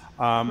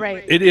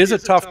 Right. It is a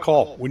tough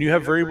call. When you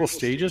have variable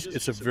stages,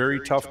 it's a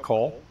very tough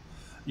call.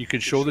 You can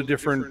show the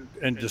different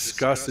and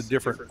discuss the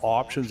different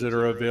options that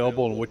are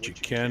available and what you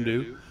can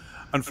do.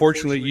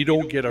 Unfortunately, you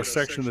don't get a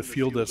section of the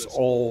field that's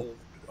all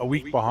a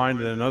week behind,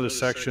 and another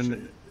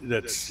section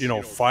that's, you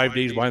know, 5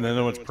 days behind, and the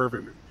other one's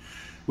perfect,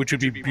 which would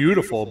be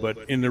beautiful.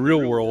 But in the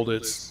real world,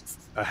 it's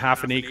a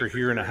half an acre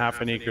here and a half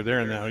an acre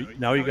there. And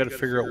now you got to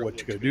figure out what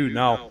you got to do.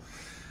 Now,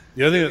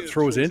 the other thing that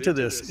throws into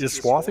this is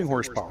swathing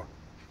horsepower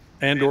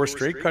and or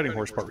straight cutting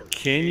horsepower.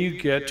 Can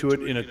you get to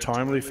it in a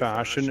timely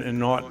fashion and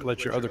not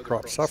let your other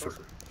crops suffer?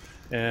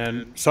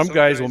 And some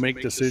guys will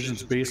make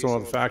decisions based on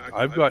the fact,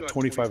 I've got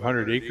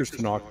 2,500 acres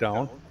to knock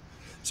down,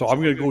 so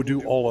I'm going to go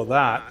do all of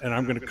that, and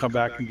I'm going to come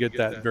back and get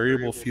that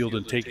variable field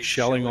and take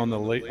shelling on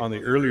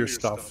the earlier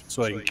stuff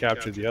so I can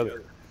capture the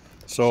other.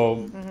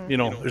 So, you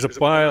know, there's a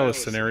pile of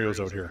scenarios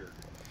out here.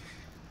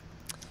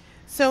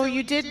 So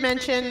you did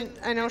mention,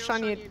 I know,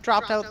 Shawn, you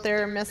dropped out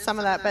there and missed some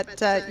of that,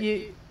 but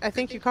I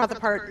think you caught the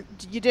part.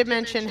 You did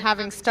mention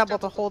having stubble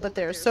to hold it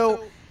there.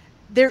 So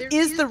there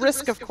is the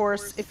risk, of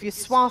course, if you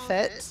swath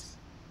it,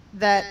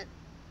 that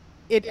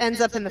it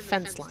ends up in the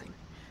fence line.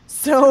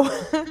 So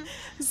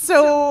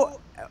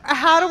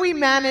how do we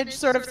manage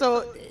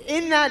so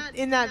in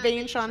that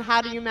vein, Shawn,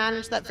 how do you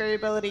manage that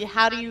variability?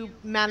 How do you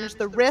manage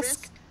the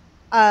risk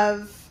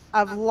of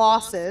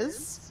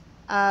losses,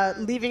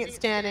 leaving it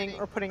standing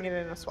or putting it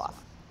in a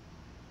swath?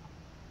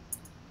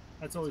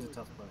 That's always a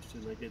tough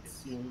question. Like,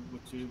 it's, you know,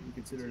 what you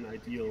consider an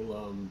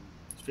ideal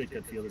straight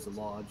cut field is a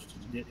lodged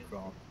knit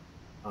crop.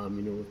 You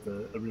know, with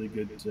a really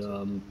good,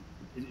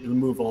 it'll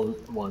move all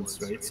at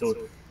once, right? So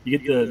you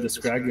get the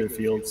scraggler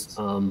fields,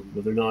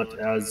 but they're not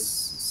as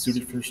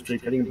suited for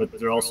straight cutting, but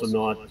they're also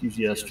not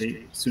usually as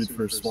suited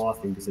for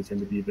swathing because they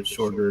tend to be a bit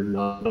shorter,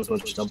 not as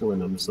much stubble in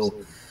them. So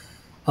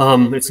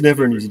it's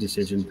never an easy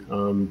decision.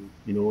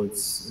 You know,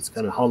 it's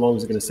kind of how long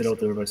is it going to sit out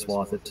there if I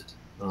swath it?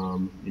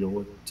 You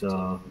know,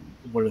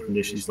 what are the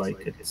conditions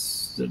like?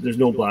 There's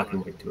no black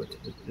and white to it.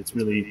 It's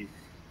really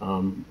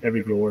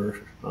every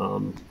grower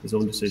his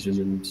own decision,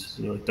 and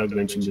you know, like Doug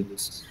mentioned,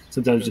 it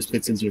sometimes just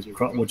fits into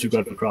what you've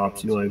got for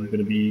crops. You know, I'm going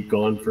to be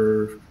gone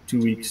for 2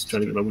 weeks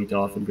trying to get my wheat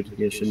off in good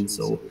condition.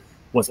 So,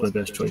 what's my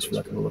best choice for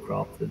that canola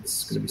crop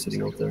that's going to be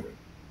sitting out there?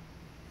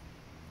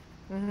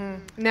 Mm-hmm.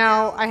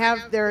 Now,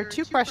 there are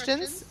two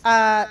questions.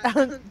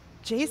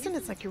 Jason,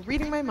 it's like you're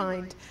reading my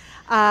mind.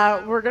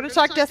 We're going to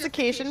talk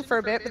desiccation for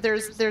a bit, but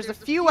there's a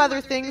few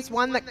other things.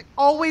 One that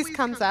always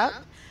comes up.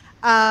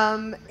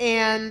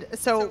 And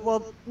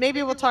so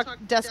maybe we'll talk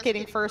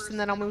desiccating first, and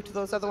then I'll move to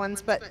those other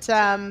ones. But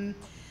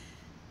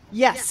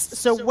yes,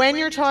 so when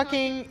you're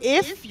talking,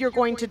 if you're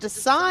going to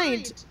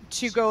decide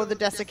to go the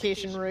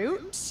desiccation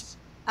route,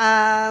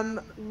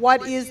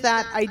 what is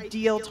that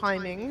ideal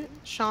timing?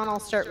 Shawn, I'll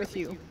start with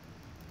you.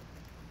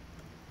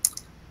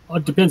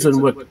 It depends on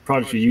what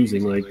product you're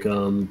using. Like, you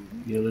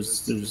know,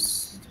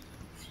 there's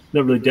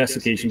not really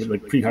desiccation, but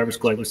like pre-harvest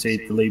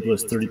glyphosate, the label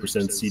is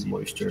 30% seed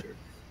moisture.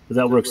 But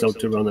that works out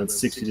to around that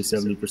 60 to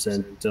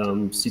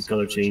 70% seed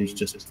color change,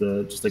 just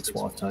like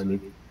swath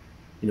timing.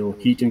 You know,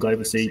 heat and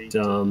glyphosate,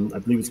 I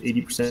believe it's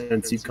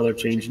 80% seed color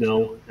change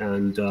now,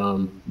 and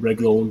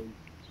Reglone,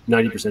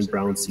 90%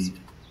 brown seed.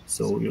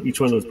 So, you know,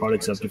 each one of those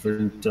products have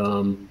different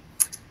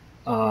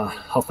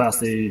how fast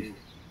the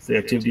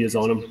activity is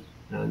on them,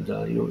 and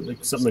you know,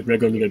 like something like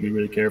Reglone, you got to be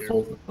really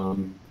careful.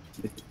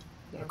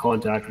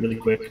 Contact really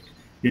quick.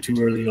 You're too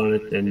early on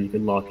it, then you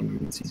can lock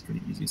and seed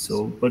pretty easy.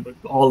 So, but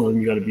all of them,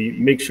 you got to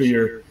make sure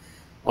you're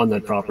on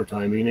that proper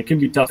timing. And it can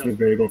be tough in a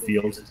variable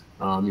field.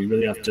 You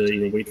really have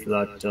to wait for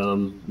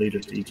that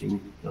later staging,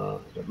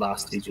 that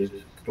last stage of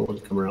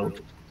canola to come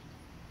around.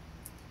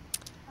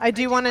 I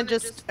do want to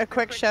just a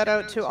quick shout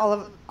out to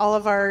all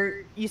of our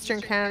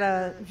Eastern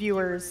Canada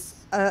viewers.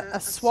 A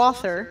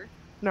swather.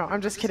 No,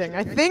 I'm just kidding.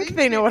 I think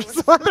they know what a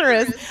swather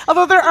is,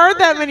 although there aren't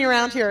that many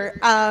around here.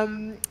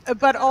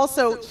 But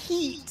also,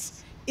 heat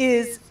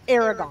is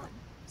Aragon.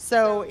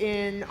 So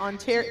in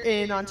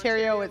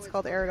Ontario, it's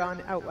called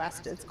Aragon. Out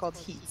west, it's called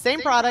heat. Same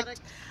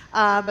product,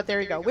 but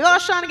there you go. We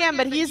lost Shawn again,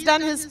 but he's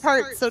done his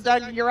part. So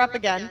Doug, you're up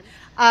again.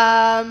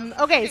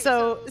 Okay,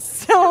 so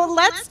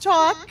let's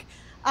talk.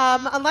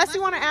 Unless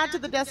you want to add to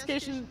the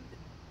desiccation,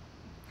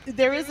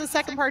 there is a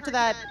second part to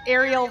that: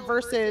 aerial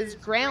versus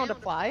ground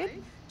applied.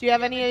 Do you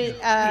have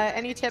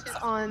any tips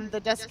on the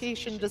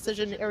desiccation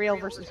decision, aerial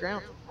versus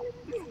ground?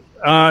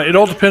 It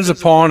all depends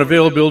upon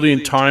availability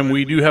and time.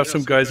 We do have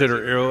some guys that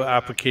are aerial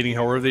applicating,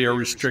 however, they are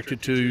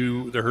restricted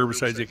to the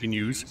herbicides they can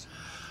use.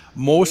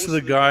 Most of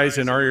the guys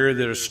in our area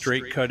that are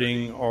straight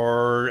cutting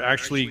are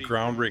actually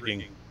ground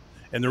rigging.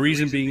 And the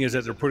reason being is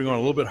that they're putting on a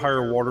little bit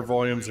higher water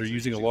volumes, they're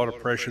using a lot of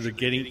pressure, they're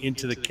getting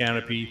into the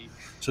canopy,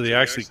 so they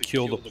actually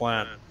kill the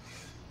plant.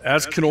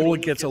 As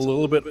canola gets a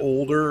little bit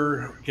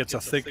older, gets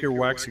a thicker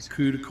waxy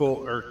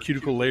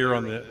cuticle layer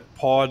on the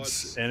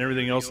pods and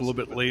everything else a little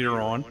bit later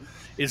on,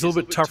 it's a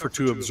little bit tougher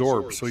to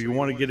absorb. So you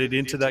want to get it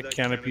into that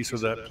canopy so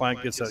that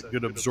plant gets that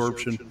good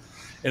absorption,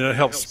 and it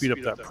helps speed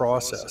up that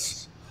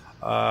process.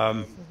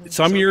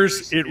 Some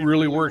years it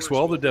really works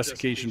well, the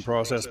desiccation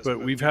process, but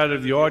we've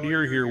had the odd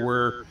year here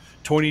where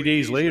 20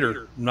 days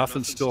later,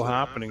 nothing's still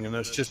happening, and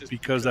that's just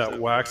because that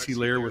waxy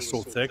layer was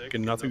so thick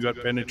and nothing got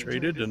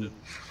penetrated.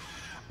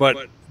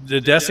 But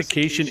the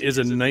desiccation is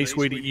a nice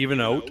way to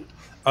even out,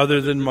 other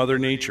than Mother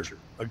Nature.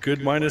 A good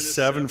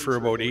 -7 for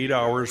about 8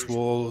 hours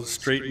will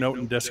straighten out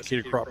and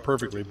desiccate a crop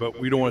perfectly, but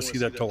we don't want to see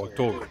that till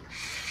October.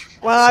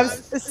 Well,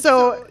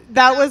 so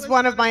that was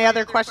one of my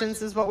other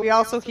questions, is what we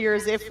also hear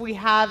is if we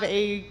have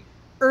a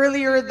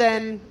earlier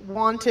than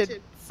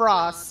wanted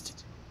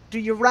frost, do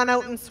you run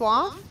out in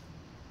swath?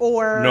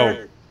 Or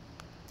no.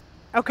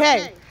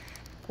 Okay.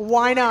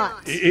 Why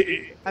not?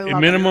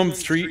 Minimum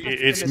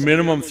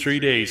 3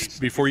 days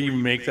before you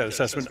even make that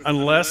assessment,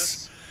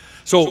 unless,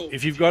 so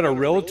if you've got a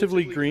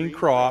relatively green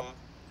crop,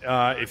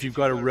 if you've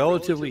got a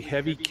relatively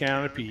heavy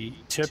canopy,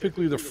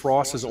 typically the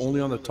frost is only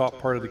on the top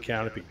part of the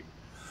canopy.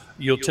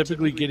 You'll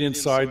typically get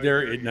inside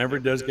there, it never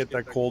does get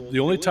that cold. The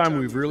only time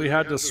we've really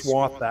had to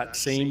swath that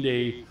same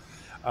day,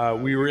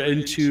 we were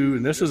into,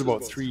 and this was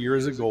about 3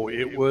 years ago,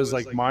 it was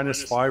like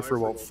 -5 for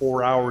about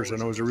 4 hours,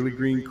 and it was a really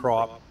green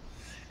crop.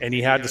 And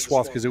he had to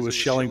swath because it was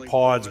shelling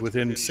pods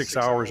within 6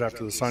 hours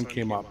after the sun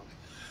came up.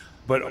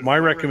 But my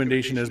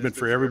recommendation has been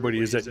for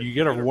everybody is that you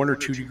get a 1 or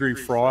 2 degree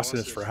frost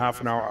and it's for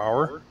half an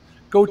hour,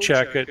 go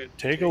check it,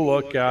 take a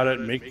look at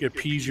it,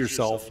 appease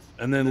yourself,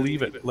 and then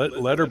leave it.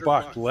 Let her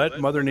buck, let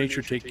Mother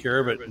Nature take care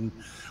of it. And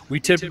we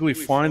typically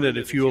find that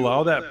if you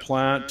allow that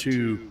plant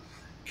to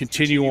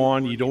continue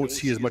on, you don't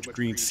see as much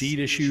green seed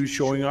issues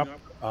showing up.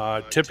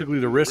 Typically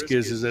the risk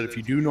is that if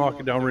you do knock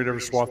it down right over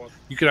swath,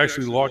 you could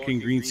actually lock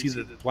in green seed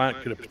that the plant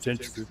could have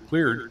potentially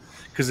cleared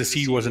because the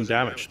seed wasn't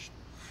damaged.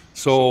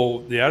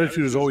 So the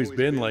attitude has always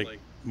been like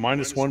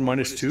 -1,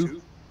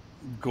 -2,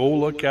 go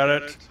look at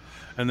it,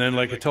 and then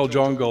like I tell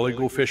John Gully,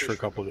 go fish for a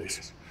couple of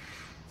days.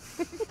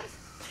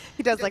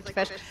 He does like to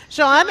fish.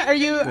 Shawn, are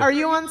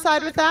you on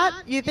side with that?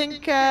 You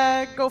think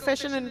go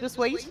fishing and just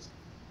wait?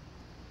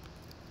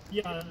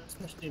 Yeah,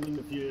 especially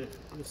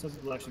if some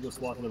people actually go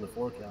swathing on the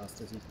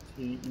forecast,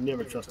 you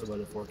never trust about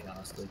the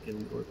forecast,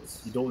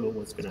 you don't know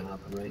what's going to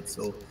happen, right?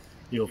 So,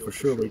 for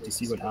sure, wait to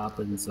see what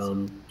happens.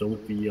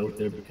 Don't be out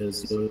there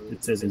because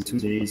it says in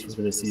 2 days we're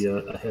going to see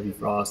a heavy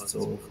frost,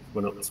 so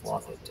went out and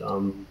swath it.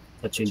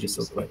 That changes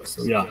so quick.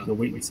 So yeah,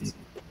 wait and see.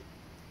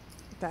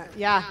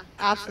 Yeah,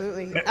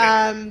 absolutely. Good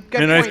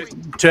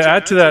point. To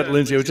add to that,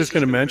 Lindsay, I was just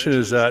going to mention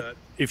is that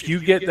if you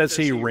get, let's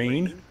say,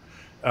 rain,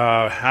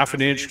 half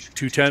an inch,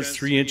 2/10,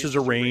 3 inches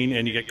of rain,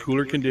 and you get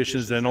cooler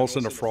conditions, then all of a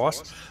sudden a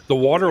frost, the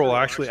water will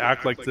actually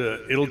act like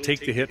it'll take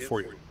the hit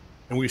for you.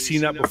 And we've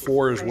seen that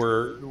before, is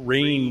where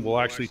rain will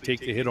actually take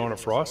the hit on a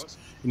frost,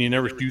 and you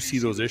never do see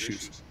those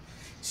issues.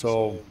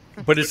 So,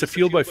 but it's a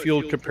field by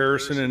field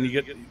comparison, and you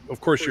get, of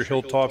course, your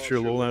hilltops, your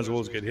lowlands will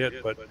always get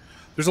hit, but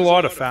there's a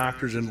lot of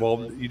factors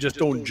involved. You just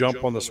don't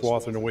jump on the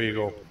swath and away you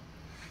go.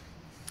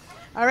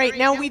 All right,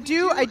 now I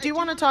do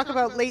want to talk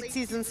about late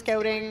season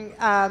scouting,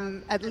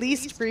 at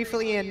least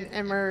briefly,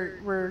 and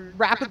we're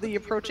rapidly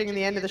approaching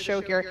the end of the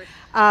show here,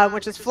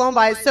 which has flown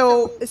by.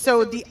 So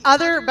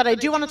but I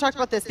do want to talk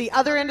about this. The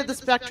other end of the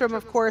spectrum,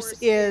 of course,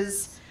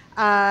 is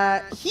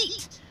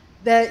heat.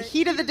 The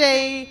heat of the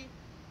day.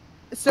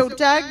 So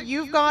Doug,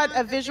 you've got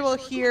a visual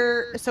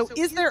here. So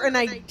is there an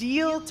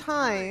ideal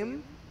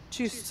time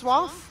to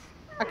swath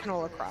a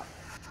canola crop?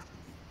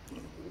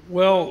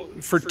 Well,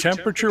 for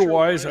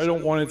temperature-wise, I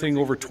don't want anything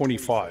over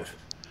 25.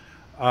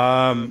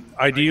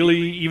 Ideally,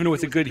 even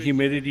with a good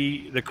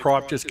humidity, the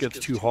crop just gets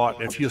too hot.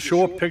 And if you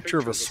show a picture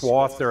of a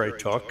swath there I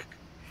took,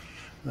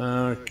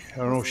 I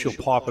don't know if she'll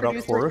pop it up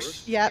for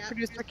us. Yeah,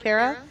 producer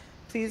Kara,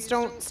 please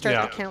don't start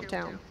Yeah. the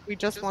countdown. We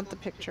just want the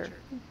picture.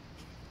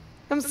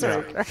 I'm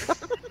sorry, Kara.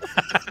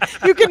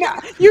 you can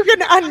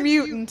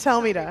unmute and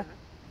tell me to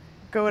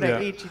go to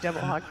HE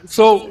double hockey.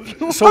 So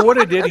what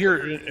I did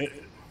here,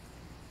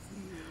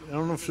 I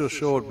don't know if she'll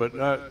show it,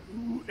 but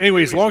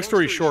anyways, long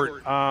story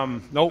short,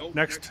 nope,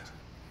 next.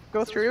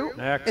 Go through.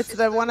 Next. It's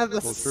the one of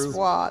the Go through.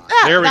 swath.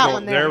 There we that go.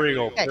 one There we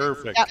go. Okay.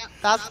 Perfect. Yep,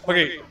 that's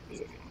Okay.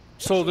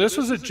 So this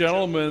was a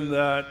gentleman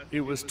that it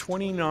was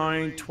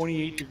 29,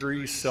 28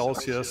 degrees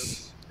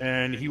Celsius,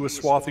 and he was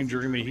swathing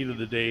during the heat of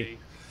the day.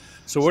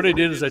 So what I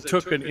did is I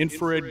took an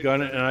infrared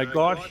gun and I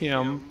got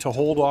him to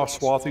hold off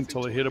swathing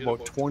till it hit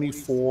about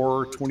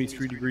 24,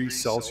 23 degrees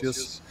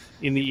Celsius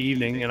in the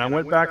evening. And I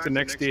went back the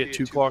next day at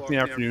 2 o'clock in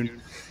the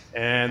afternoon,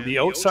 and the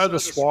outside of the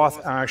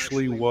swath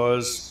actually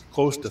was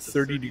close to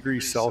 30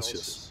 degrees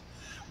Celsius.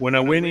 When I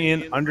went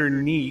in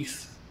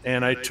underneath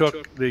and I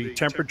took the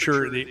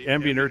temperature, the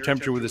ambient air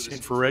temperature with this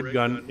infrared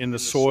gun in the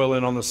soil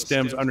and on the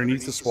stems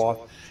underneath the swath,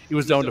 it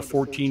was down to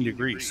 14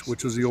 degrees,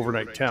 which was the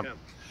overnight temp.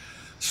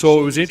 So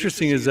it was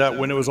interesting is that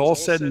when it was all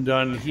said and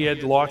done, he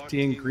had locked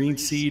in green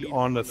seed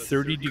on the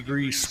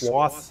 30-degree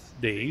swath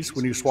days.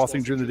 When he was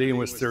swathing during the day and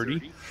was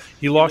 30,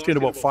 he locked in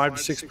about 5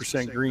 to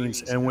 6%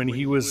 greens. And when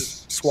he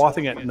was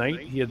swathing at night,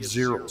 he had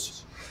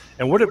zeros.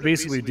 And what it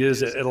basically did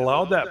is it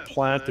allowed that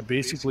plant to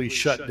basically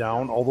shut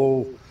down,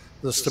 although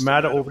the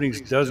stomata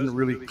openings doesn't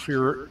really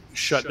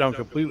shut down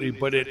completely,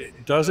 but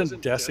it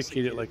doesn't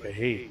desiccate it like a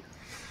hay.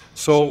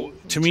 So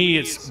to me,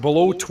 it's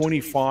below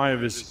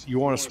 25 is you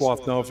want to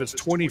swath. Now, if it's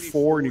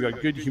 24 and you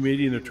got good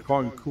humidity and they're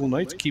calling cool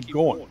nights, keep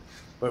going.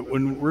 But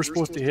when we're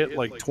supposed to hit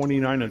like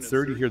 29 and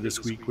 30 here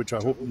this week, which I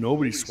hope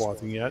nobody's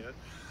swathing yet,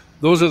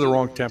 those are the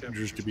wrong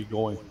temperatures to be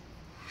going.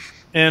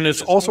 And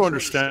it's also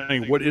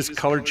understanding what is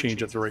color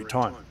change at the right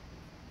time.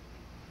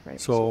 Right.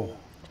 So.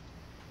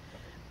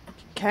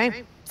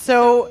 Okay.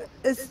 So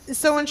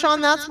and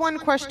Shawn, that's one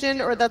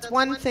question, or that's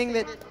one thing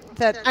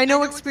that I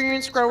know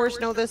experienced growers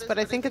know this, but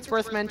I think it's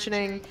worth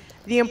mentioning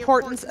the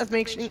importance of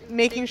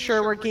making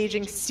sure we're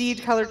gauging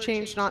seed color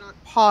change, not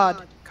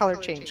pod color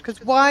change.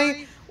 Because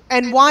why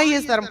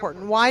is that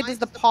important? Why does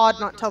the pod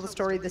not tell the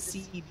story the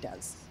seed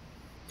does?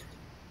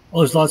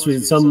 Well, there's lots of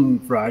reasons. Some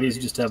varieties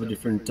just have a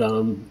different,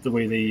 the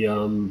way the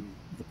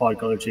pod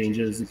color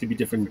changes. It could be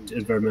different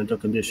environmental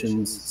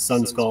conditions.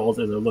 Sun scald,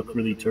 and it'll look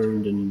really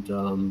turned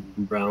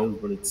and brown,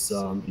 but it's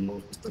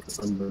it's like a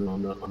sunburn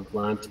on the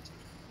plant.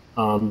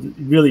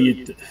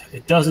 Really,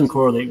 it doesn't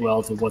correlate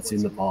well to what's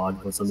in the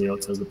pod, what's on the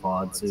outside of the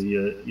pod. So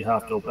you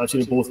have to. I've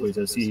seen it both ways.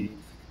 I've seen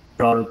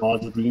browner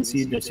pods with green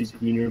seed, and I've seen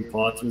greener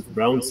pods with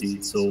brown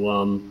seed.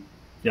 So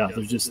yeah,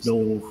 there's just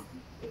no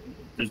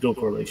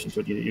correlation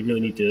to it. You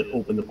really need to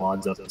open the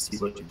pods up to see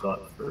what you've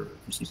got for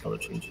seed color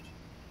change.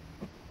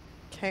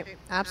 Okay,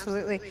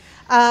 absolutely.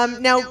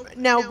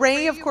 Now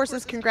Ray, of course,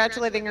 is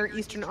congratulating our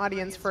Eastern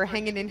audience for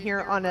hanging in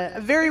here on a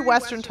very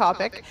Western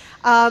topic,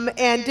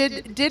 and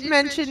did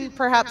mention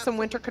perhaps some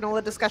winter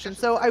canola discussion.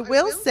 So I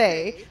will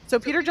say, so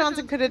Peter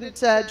Johnson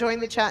couldn't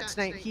join the chat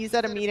tonight. He's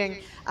at a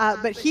meeting,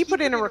 but he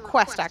put in a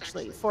request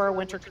actually for a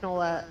winter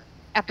canola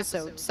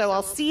episode. So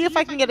I'll see if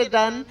I can get it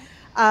done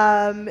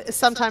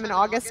sometime in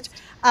August.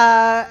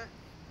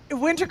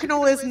 Winter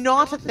canola is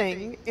not a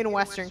thing in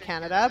Western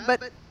Canada,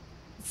 but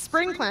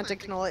spring planted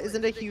canola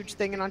isn't a huge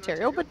thing in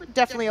Ontario, but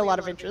definitely a lot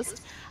of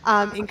interest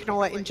in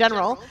canola in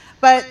general.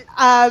 But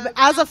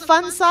as a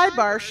fun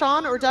sidebar,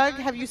 Shawn or Doug,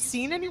 have you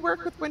seen any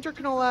work with winter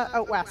canola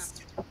out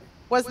west?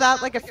 Was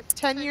that like a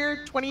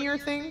 10-year, 20-year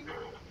thing?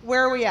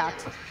 Where are we at?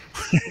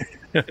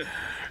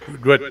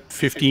 What,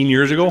 15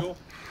 years ago?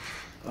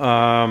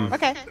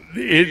 Okay.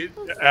 It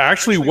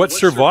actually, what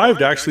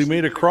survived actually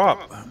made a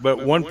crop,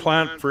 but one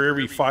plant for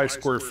every 5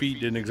 square feet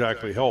didn't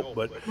exactly help.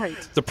 But right.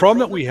 The problem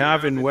that we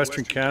have in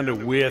Western Canada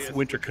with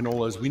winter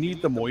canola is we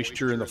need the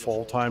moisture in the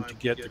fall time to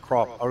get the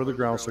crop out of the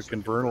ground so it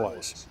can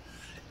vernalize.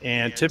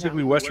 And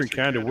typically Western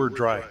Canada, we're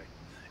dry.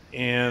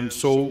 And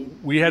so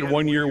we had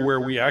one year where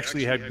we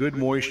actually had good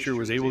moisture,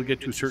 was able to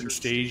get to a certain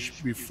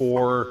stage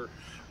before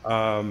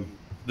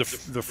the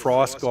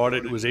frost got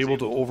it. It was able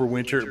to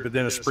overwinter, but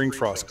then a spring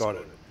frost got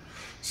it.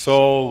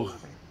 So,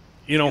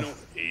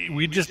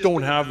 we just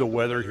don't have the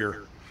weather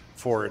here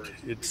for it.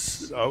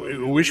 It's I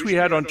wish we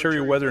had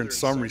Ontario weather in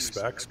some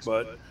respects,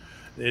 but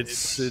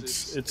it's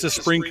a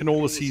spring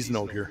canola season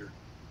out here.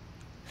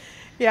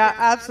 Yeah,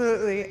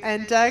 absolutely.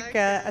 And Doug,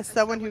 as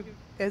someone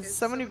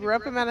who grew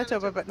up in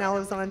Manitoba but now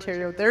lives in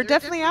Ontario, there are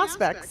definitely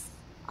aspects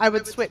I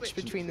would switch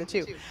between the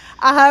two.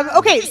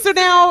 Okay, so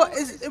now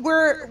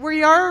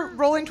we are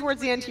rolling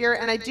towards the end here,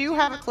 and I do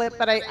have a clip,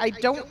 but I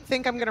don't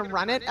think I'm going to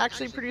run it,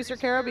 actually, Producer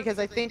Kara, because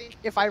I think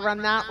if I run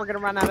that, we're going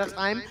to run out of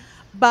time.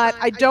 But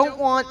I don't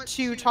want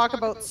to talk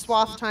about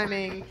swath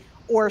timing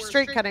or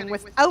straight cutting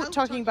without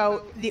talking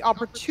about the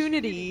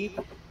opportunity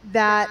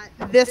that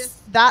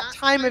that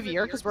time of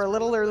year, because we're a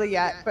little early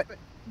yet, but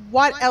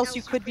what else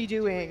you could be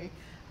doing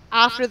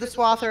after the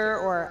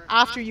swather or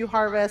after you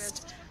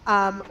harvest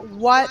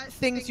what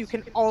things you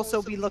can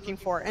also be looking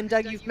for. And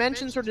Doug, you've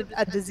mentioned sort of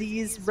a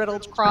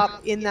disease-riddled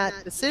crop in that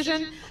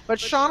decision, but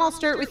Shawn, I'll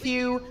start with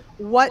you.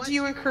 What do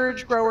you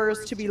encourage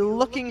growers to be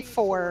looking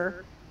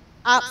for,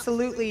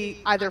 absolutely,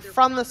 either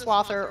from the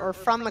swather or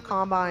from the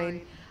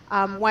combine,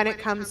 when it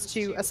comes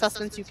to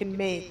assessments you can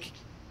make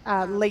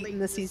late in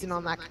the season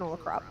on that canola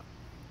crop?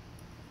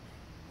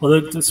 Well,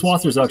 the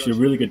swather is actually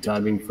really good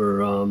timing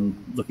for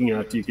looking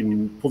at. You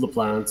can pull the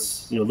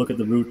plants, look at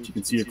the root. You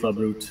can see your club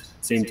root.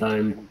 Same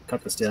time,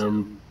 cut the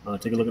stem.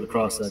 Take a look at the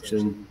cross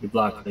section, your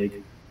black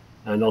leg,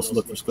 and also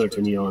look for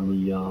sclerotinia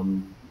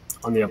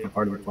on the upper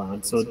part of the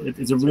plant. So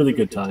it's a really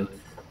good time.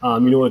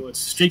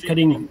 Straight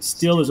cutting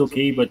still is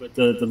okay, but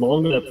the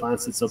longer that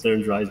plant sits out there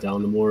and dries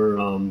down, the more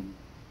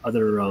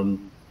other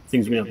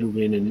things we have to move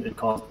in and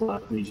cause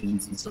black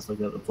lesions and stuff like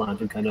that. The plant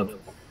can kind of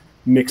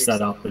mix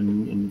that up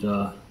and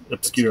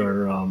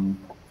obscure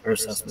our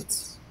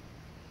assessments.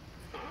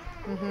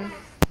 Mm-hmm.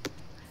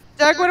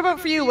 Doug, what about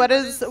for you? What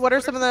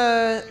are some of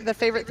the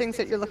favorite things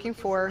that you're looking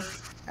for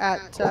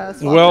at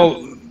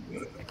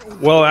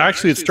Well,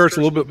 actually, it starts a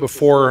little bit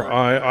before.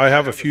 I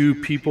have a few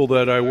people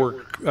that I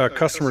work,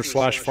 customers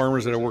 /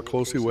 farmers that I work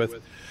closely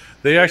with.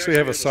 They actually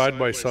have a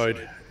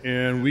side-by-side,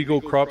 and we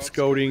go crop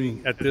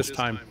scouting at this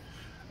time.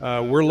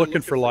 We're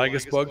looking for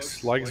lygus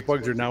bugs. Lygus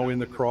bugs are now in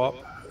the crop.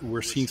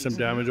 We're seeing some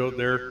damage out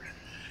there.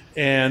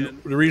 And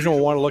the reason I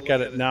want to look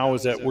at it now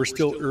is that we're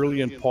still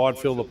early in pod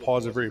fill. The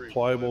pods are very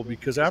pliable,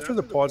 because after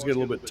the pods get a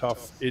little bit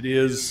tough, it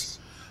is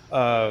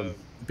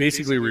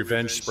basically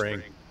revenge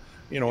spraying,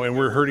 and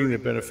we're hurting the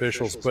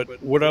beneficials.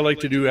 But what I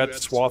like to do at the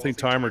swathing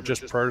time or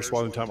just prior to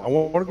swathing time, I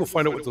want to go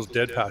find out what those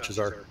dead patches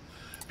are.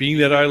 Being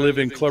that I live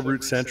in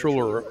Clubroot Central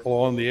or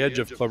along the edge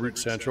of Clubroot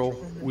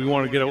Central, we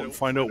want to get out and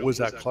find out, was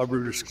that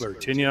clubroot or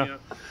sclerotinia?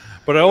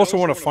 But I also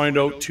want to find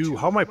out, too,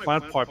 how my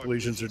plant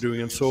populations are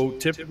doing. And so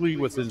typically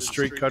within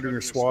straight cutting or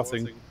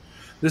swathing,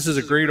 this is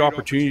a great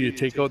opportunity to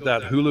take out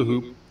that hula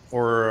hoop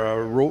or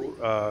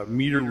a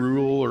meter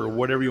rule or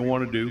whatever you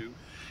want to do,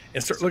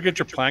 and start look at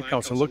your plant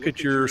counts and look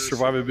at your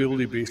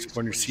survivability based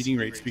upon your seeding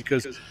rates,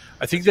 because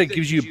I think that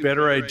gives you a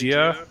better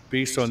idea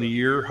based on the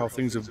year, how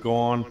things have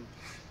gone,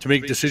 to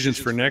make decisions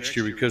for next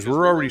year, because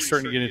we're already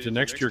starting to get into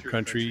next year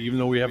country, even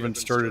though we haven't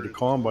started a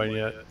combine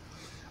yet.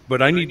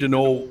 But I need to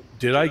know,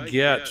 did I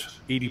get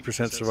 80%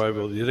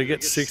 survivability? Did I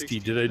get 60?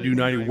 Did I do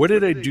 90? What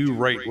did I do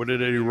right? What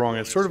did I do wrong?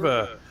 It's sort of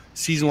a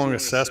season-long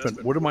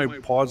assessment. What do my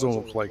pods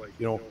look like?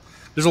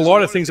 There's a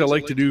lot of things I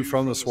like to do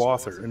from the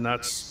swather, and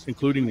that's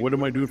including what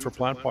am I doing for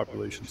plant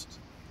populations.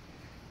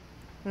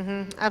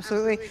 Mm-hmm,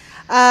 absolutely.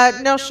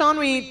 Now, Shawn,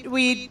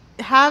 we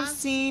have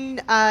seen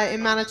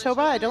in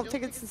Manitoba, I don't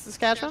think it's in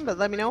Saskatchewan, but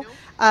let me know,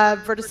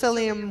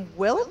 verticillium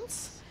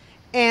wilt,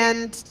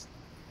 and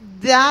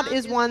that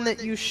is one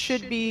that you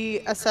should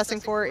be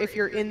assessing for if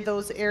you're in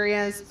those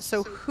areas.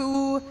 So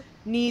who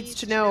needs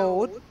to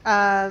know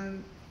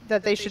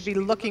that they should be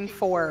looking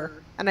for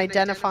and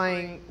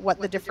identifying what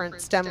the different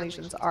stem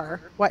lesions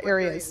are? What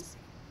areas?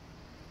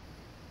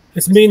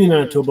 It's mainly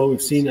Manitoba.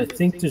 We've seen, I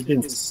think there's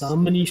been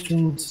some in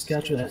eastern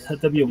Saskatchewan.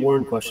 That'd be a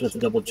Warren question, I have to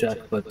double check,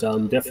 but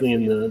definitely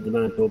in the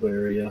Manitoba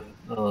area.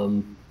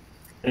 And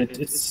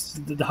it's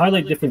the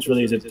highlight difference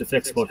really is it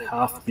affects about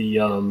half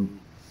the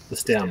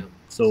stem.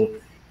 So,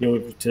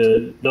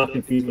 to not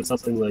confuse with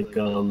something like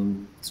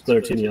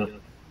sclerotinia,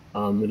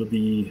 it'll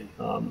be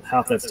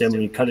half that stem.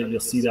 When you cut it, you'll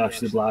see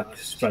actually the black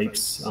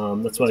stripes.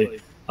 That's why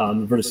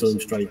the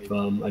verticillium stripe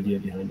idea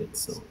behind it.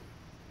 So.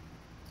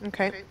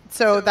 Okay,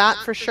 so that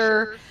for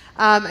sure.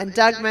 And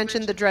Doug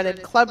mentioned the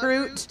dreaded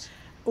clubroot.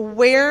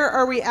 Where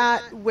are we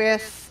at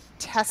with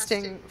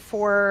testing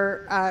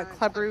for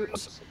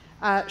clubroot?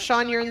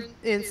 Shawn, you're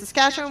in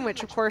Saskatchewan,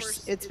 which of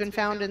course it's been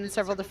found in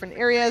several different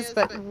areas,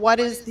 but what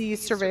is the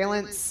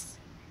surveillance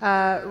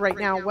right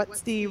now?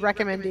 What's the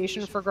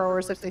recommendation for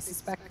growers if they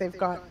suspect they've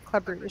got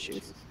clubroot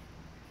issues?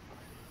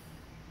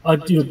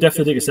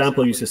 Definitely take a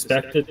sample. You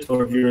suspect it,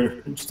 or if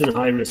you're just in a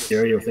high-risk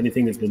area, if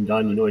anything has been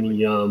done,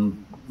 any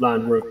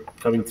land work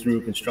coming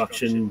through,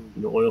 construction,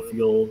 oil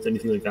fields,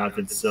 anything like that,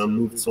 it's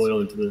moved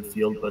soil into the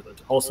field. But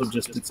also,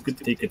 just it's good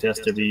to take a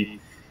test every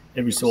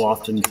so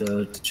often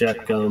to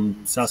check.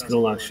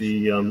 Saskanola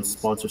actually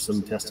sponsors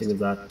some testing of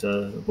that,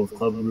 both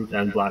clubroot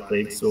and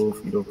blackleg. So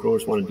if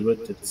growers want to do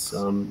it, it's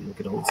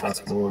get a hold of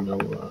Saskanola and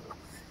they'll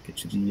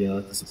get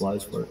you the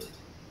supplies for it.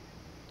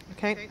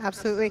 Okay,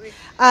 absolutely.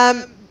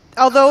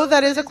 Although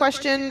that is a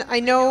question, I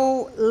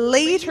know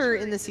later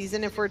in the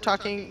season, if we're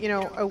talking,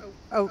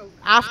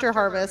 after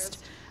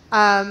harvest,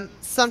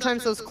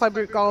 sometimes those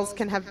clubroot galls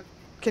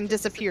can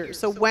disappear.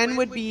 So when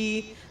would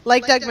be,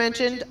 like Doug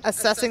mentioned,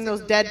 assessing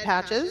those dead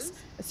patches,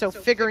 so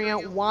figuring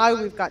out why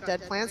we've got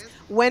dead plants,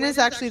 when is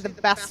actually the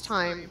best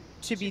time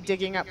to be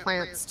digging up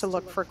plants to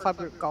look for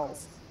clubroot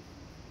galls?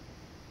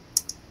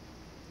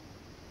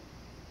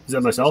 Is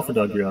that myself or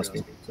Doug you're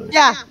asking? Sorry.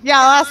 Yeah,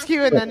 I'll ask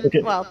you and then,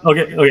 okay. well.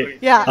 Okay.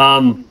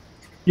 Yeah.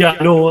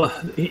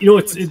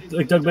 It's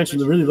like Doug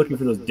mentioned, they're really looking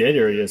for those dead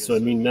areas. So, I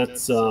mean,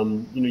 that's,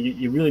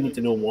 you really need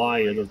to know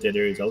why are those dead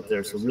areas out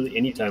there. So really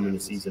any time in the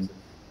season,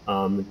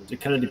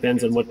 It kind of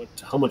depends on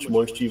how much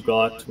moisture you've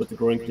got, what the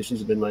growing conditions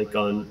have been like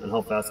on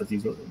how fast that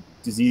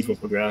disease will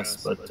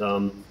progress. But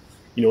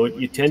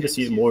you tend to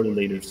see it more in the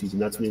later season.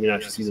 That's when you can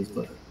actually see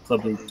those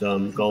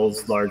clubroot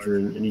galls larger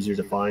and easier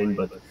to find.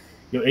 But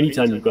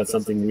anytime you've got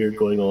something weird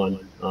going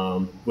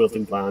on,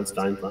 wilting plants,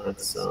 dying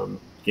plants,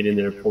 get in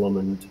there, pull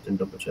them, and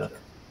double check.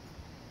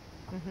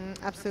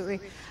 Absolutely.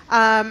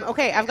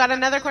 Okay, I've got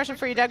another question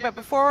for you, Doug, but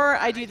before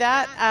I do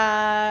that,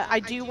 I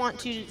do want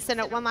to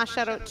send out one last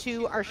shout out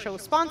to our show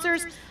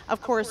sponsors,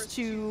 of course,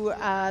 to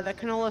the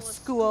Canola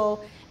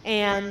School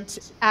and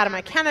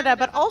ADAMA Canada,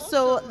 but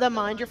also the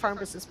Mind Your Farm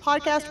Business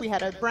podcast. We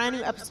had a brand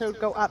new episode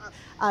go up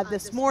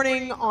this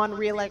morning on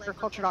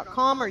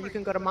realagriculture.com, or you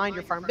can go to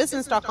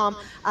mindyourfarmbusiness.com.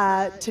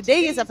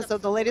 Today's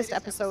episode, the latest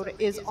episode,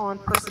 is on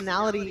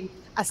personality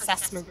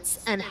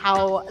assessments and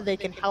how they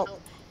can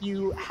help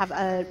you have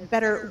a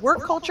better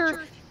work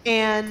culture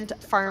and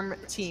farm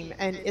team,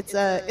 and it's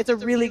a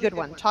really good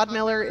one. Todd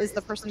Miller is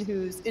the person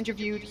who's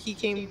interviewed. He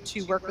came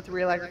to work with the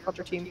Real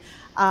Agriculture team,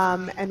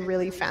 and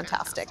really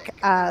fantastic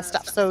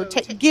stuff. So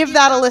give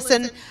that a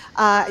listen.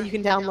 You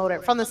can download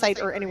it from the site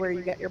or anywhere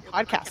you get your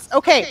podcasts.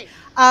 Okay,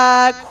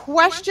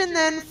 question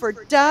then for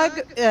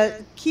Doug.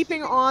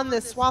 Keeping on the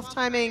swath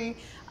timing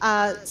 /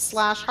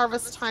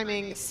 harvest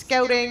timing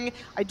scouting,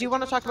 I do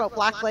want to talk about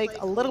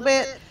blackleg a little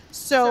bit.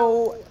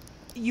 So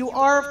you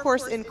are, of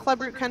course, in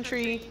clubroot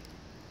country.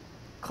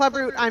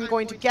 Clubroot, I'm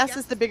going to guess,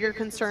 is the bigger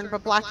concern,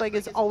 but blackleg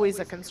is always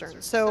a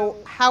concern. So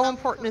how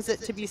important is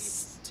it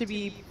to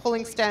be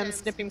pulling stems,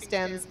 snipping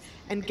stems,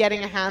 and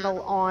getting a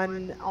handle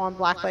on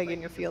blackleg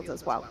in your fields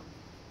as well?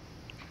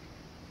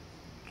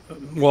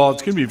 Well,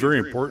 it's going to be very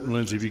important,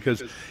 Lindsay,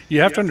 because you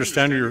have to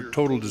understand your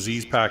total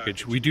disease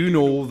package. We do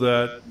know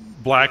that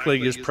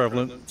blackleg is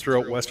prevalent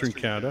throughout Western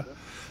Canada.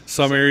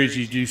 Some areas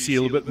you do see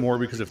a little bit more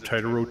because of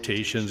tighter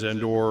rotations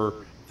and or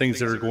things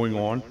that are going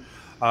on.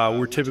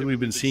 We're typically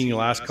been seeing the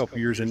last couple of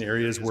years in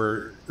areas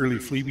where early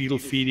flea beetle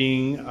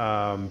feeding,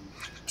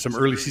 some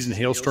early season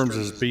hailstorms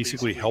has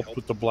basically helped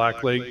with the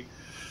blackleg.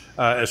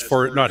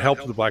 Not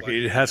helped with the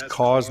blackleg, it has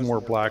caused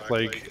more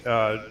blackleg.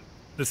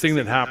 The thing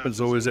that happens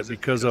though is that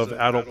because of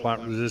adult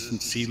plant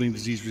resistance, seedling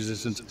disease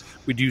resistance,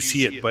 we do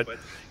see it, but you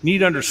need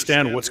to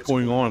understand what's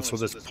going on. So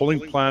that's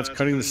pulling plants,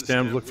 cutting the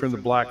stems, look for the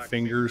black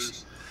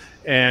fingers.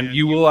 And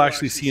you will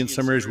actually see in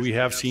some areas, we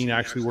have seen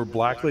actually where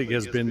blackleg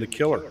has been the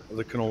killer of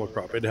the canola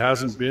crop. It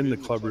hasn't been the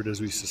clubroot as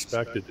we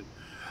suspected.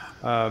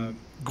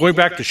 Going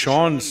back to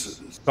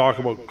Shawn's talk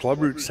about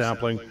clubroot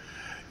sampling,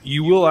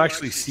 you will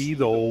actually see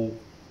though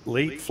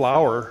late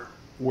flower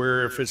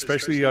where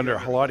especially under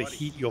a lot of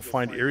heat, you'll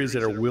find areas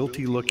that are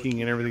wilty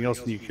looking and everything else,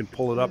 and you can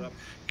pull it up. You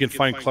can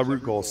find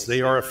clubroot galls.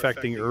 They are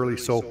affecting early.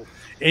 So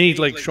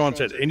like Shawn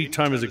said, any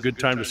time is a good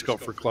time to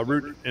scout for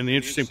clubroot. And the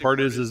interesting part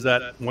is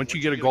that once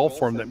you get a gall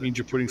form, that means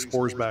you're putting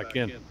spores back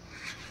in.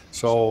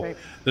 So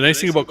the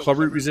nice thing about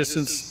clubroot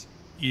resistance,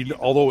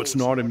 although it's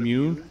not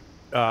immune,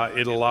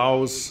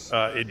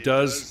 it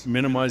does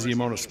minimize the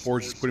amount of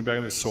spores it's putting back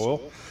in the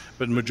soil.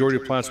 But the majority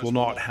of plants will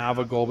not have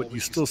a gall, but you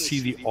still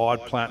see the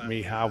odd plant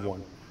may have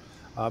one.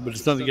 But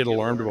it's nothing to get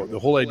alarmed about. The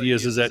whole idea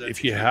is that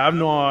if you have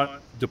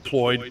not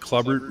deployed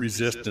clubroot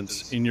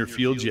resistance in your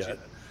fields yet,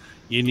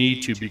 you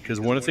need to, because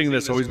one of the things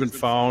that's always been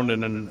found,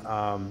 and then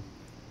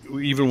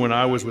even when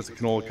I was with the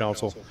Canola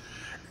Council,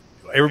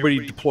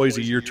 everybody deploys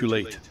a year too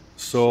late.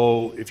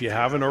 So if you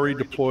haven't already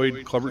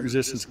deployed clubroot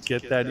resistance,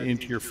 get that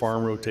into your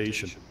farm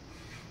rotation,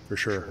 for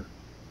sure.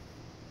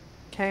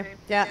 Okay,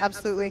 yeah,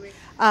 absolutely.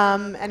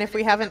 And if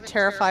we haven't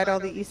terrified all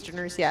the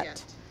Easterners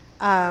yet,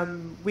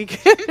 we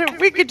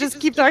could just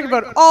keep talking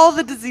about all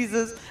the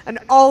diseases and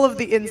all of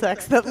the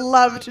insects that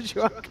love to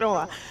chew on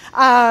canola.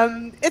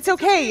 It's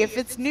okay if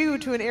it's new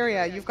to an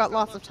area. You've got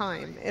lots of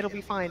time. It'll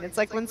be fine. It's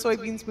like when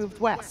soybeans moved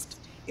west.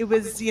 It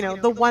was,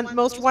 the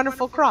most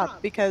wonderful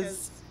crop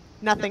because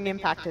nothing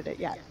impacted it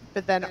yet.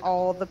 But then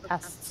all the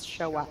pests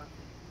show up.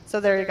 So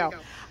there you go.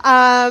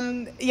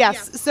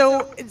 Yes.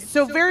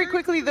 So very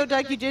quickly though,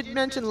 Doug, you did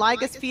mention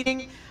ligas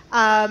feeding.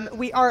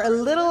 We are a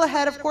little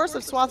ahead, of course,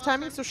 of swath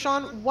timing. So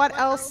Shawn, what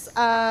else,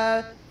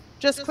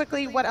 just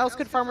quickly, what else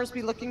could farmers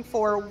be looking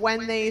for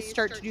when they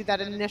start to do that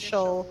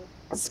initial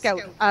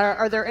scout?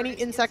 Are there any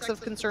insects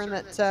of concern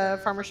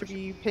that farmers should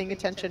be paying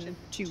attention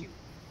to?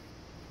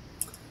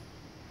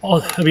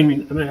 Oh,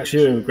 I'm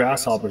actually doing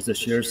grasshoppers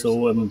this year,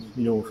 so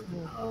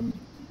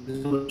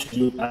there's not much to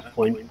do at that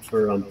point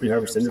for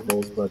pre-harvest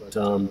intervals, but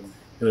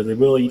they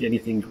will eat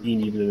anything green,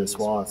 even in a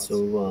swath. So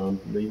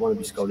you want to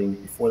be scouting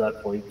before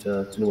that point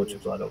to know what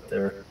you've got out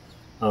there.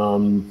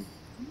 And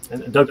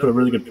Doug put a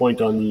really good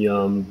point on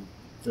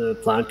the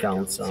plant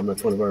counts.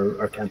 That's one of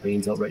our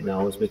campaigns out right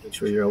now, is making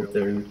sure you're out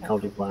there and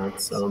counting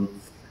plants.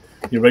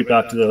 You're right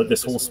back to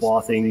this whole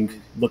swathing,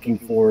 looking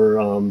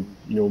for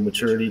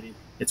maturity.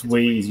 It's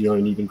way easier on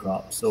an even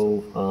crop.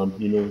 So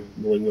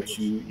knowing what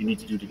you need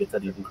to do to get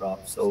that even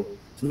crop. So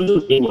those are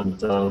the main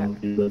ones.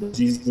 The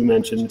diseases we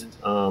mentioned.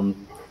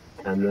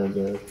 And then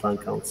the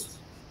plant counts.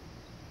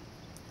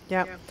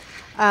 Yeah.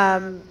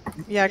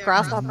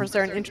 Grasshoppers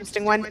are an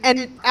interesting one.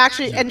 And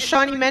actually,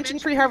 Shawn, you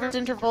mentioned pre-harvest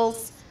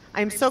intervals.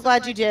 I'm so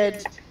glad you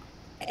did.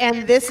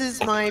 And this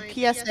is my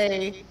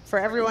PSA for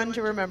everyone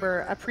to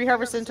remember. A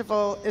pre-harvest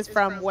interval is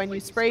from when you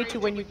spray to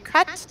when you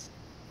cut,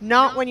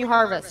 not when you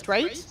harvest,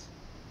 right?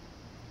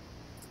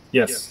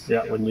 Yes,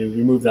 yeah, when you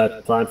remove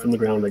that plant from the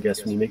ground, I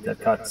guess, when you make that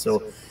cut.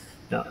 So,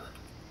 yeah.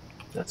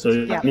 So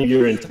any of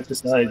your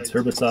insecticides,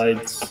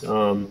 herbicides,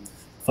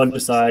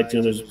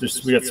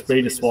 fungicides, we got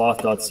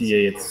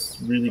spray2swath.ca.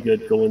 It's really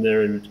good. Go in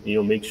there and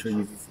make sure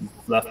you've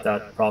left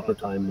that proper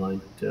timeline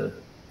to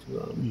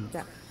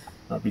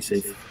be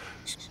safe.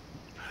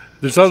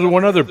 There's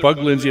one other bug,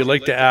 Lindsay, I'd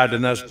like to add,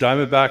 and that's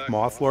diamondback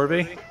moth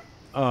larvae.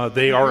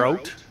 They are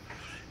out,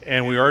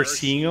 and we are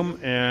seeing them.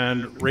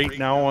 And right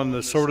now on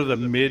the sort of the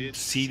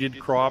mid-seeded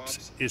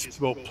crops, it's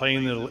about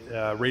playing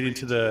right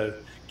into the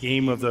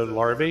game of the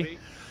larvae.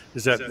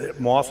 Is that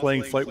moth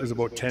laying flight was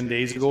about 10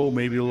 days ago,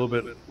 maybe a little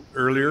bit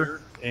earlier.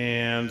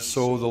 And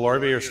so the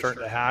larvae are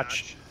starting to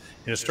hatch.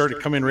 And it started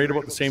coming right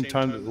about the same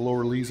time that the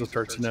lower leaves will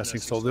start nesting.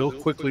 So they'll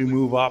quickly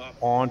move up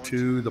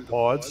onto the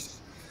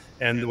pods.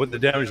 And what the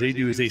damage they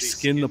do is they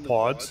skin the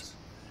pods.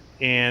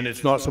 And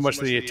it's not so much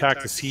that they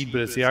attack the seed,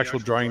 but it's the actual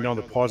drying down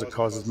the pods that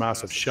causes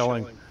massive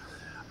shelling.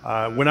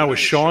 When I was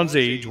Shawn's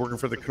age, working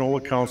for the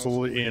Canola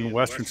Council in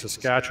Western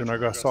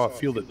Saskatchewan, I saw a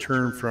field that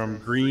turned from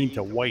green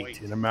to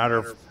white in a matter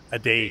of a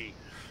day.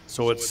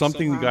 So it's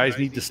something the guys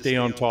need to stay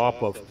on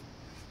top of.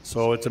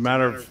 So it's a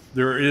matter of,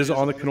 there is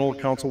on the Canola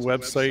Council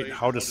website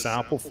how to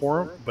sample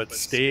for them, but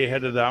stay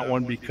ahead of that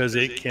one because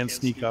it can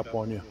sneak up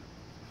on you.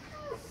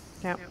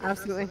 Yeah,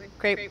 absolutely.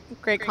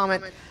 Great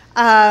comment.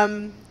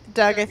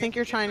 Doug, I think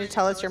you're trying to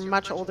tell us you're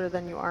much older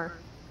than you are.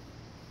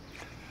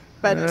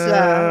 But we'll see.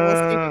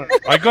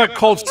 I got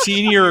called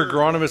senior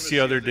agronomist the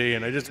other day,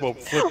 and I just about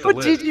flipped the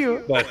lid. Did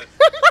you? But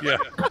yeah.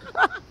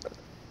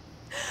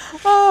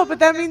 Oh, but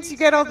that means you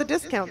get all the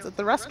discounts at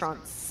the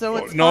restaurants. So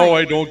it's no, fine.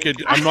 I don't get.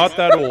 I'm not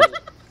that old.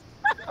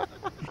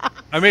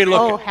 I may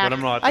look it, but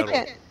I'm not that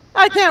old.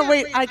 I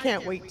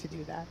can't wait to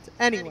do that.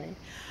 Anyway,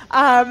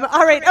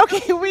 all right.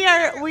 Okay, we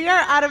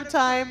are out of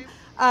time.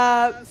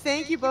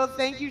 Thank you both.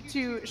 Thank you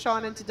to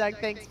Shawn and to Doug.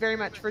 Thanks very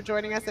much for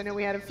joining us. I know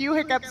we had a few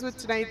hiccups with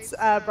tonight's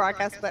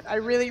broadcast, but I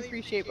really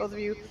appreciate both of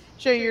you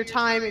sharing your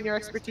time and your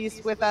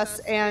expertise with us.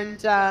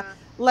 And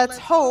let's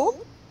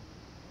hope,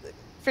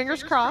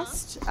 fingers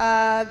crossed,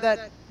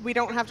 that we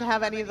don't have to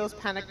have any of those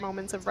panic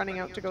moments of running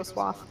out to go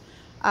swath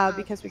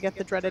because we get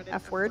the dreaded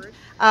F word.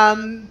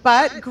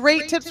 But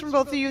great tips from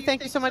both of you.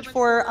 Thank you so much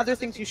for other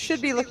things you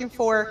should be looking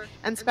for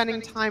and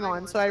spending time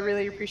on. So I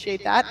really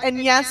appreciate that.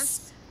 And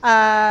yes,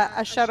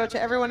 a shout out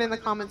to everyone in the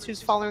comments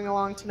who's following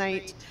along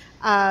tonight.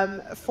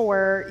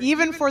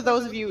 Even for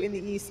those of you in the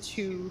East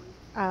who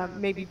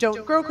maybe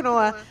don't grow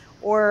canola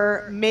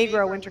or may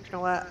grow winter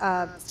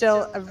canola,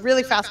 still a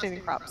really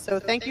fascinating crop. So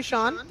thank you,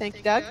 Shawn. Thank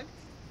you, Doug.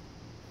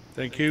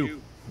 Thank you.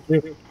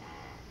 Thank you.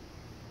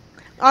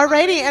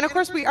 Alrighty, and of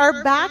course we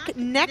are back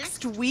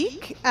next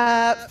week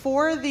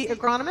for the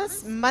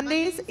Agronomists,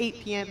 Mondays, 8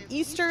 p.m.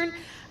 Eastern.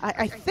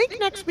 I think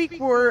next week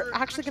we're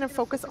actually going to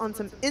focus on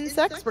some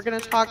insects. We're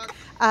going to talk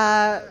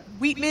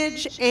wheat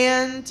midge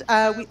and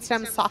wheat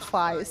stem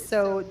sawflies,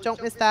 so don't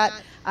miss that.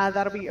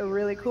 That'll be a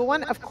really cool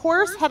one. Of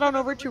course, head on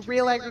over to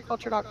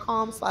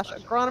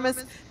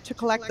realagriculture.com/agronomists to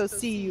collect those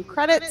CEU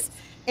credits.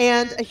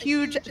 And a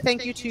huge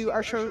thank you to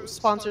our show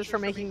sponsors for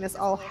making this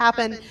all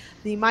happen.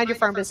 The Mind Your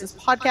Farm Business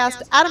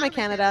podcast, ADAMA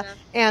Canada,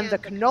 and the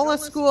Canola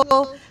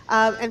School.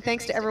 And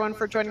thanks to everyone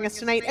for joining us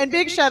tonight. And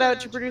big shout out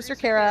to producer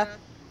Kara.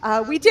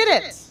 We did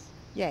it.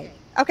 Yay.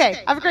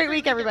 Okay, have a great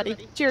week, everybody.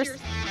 Cheers.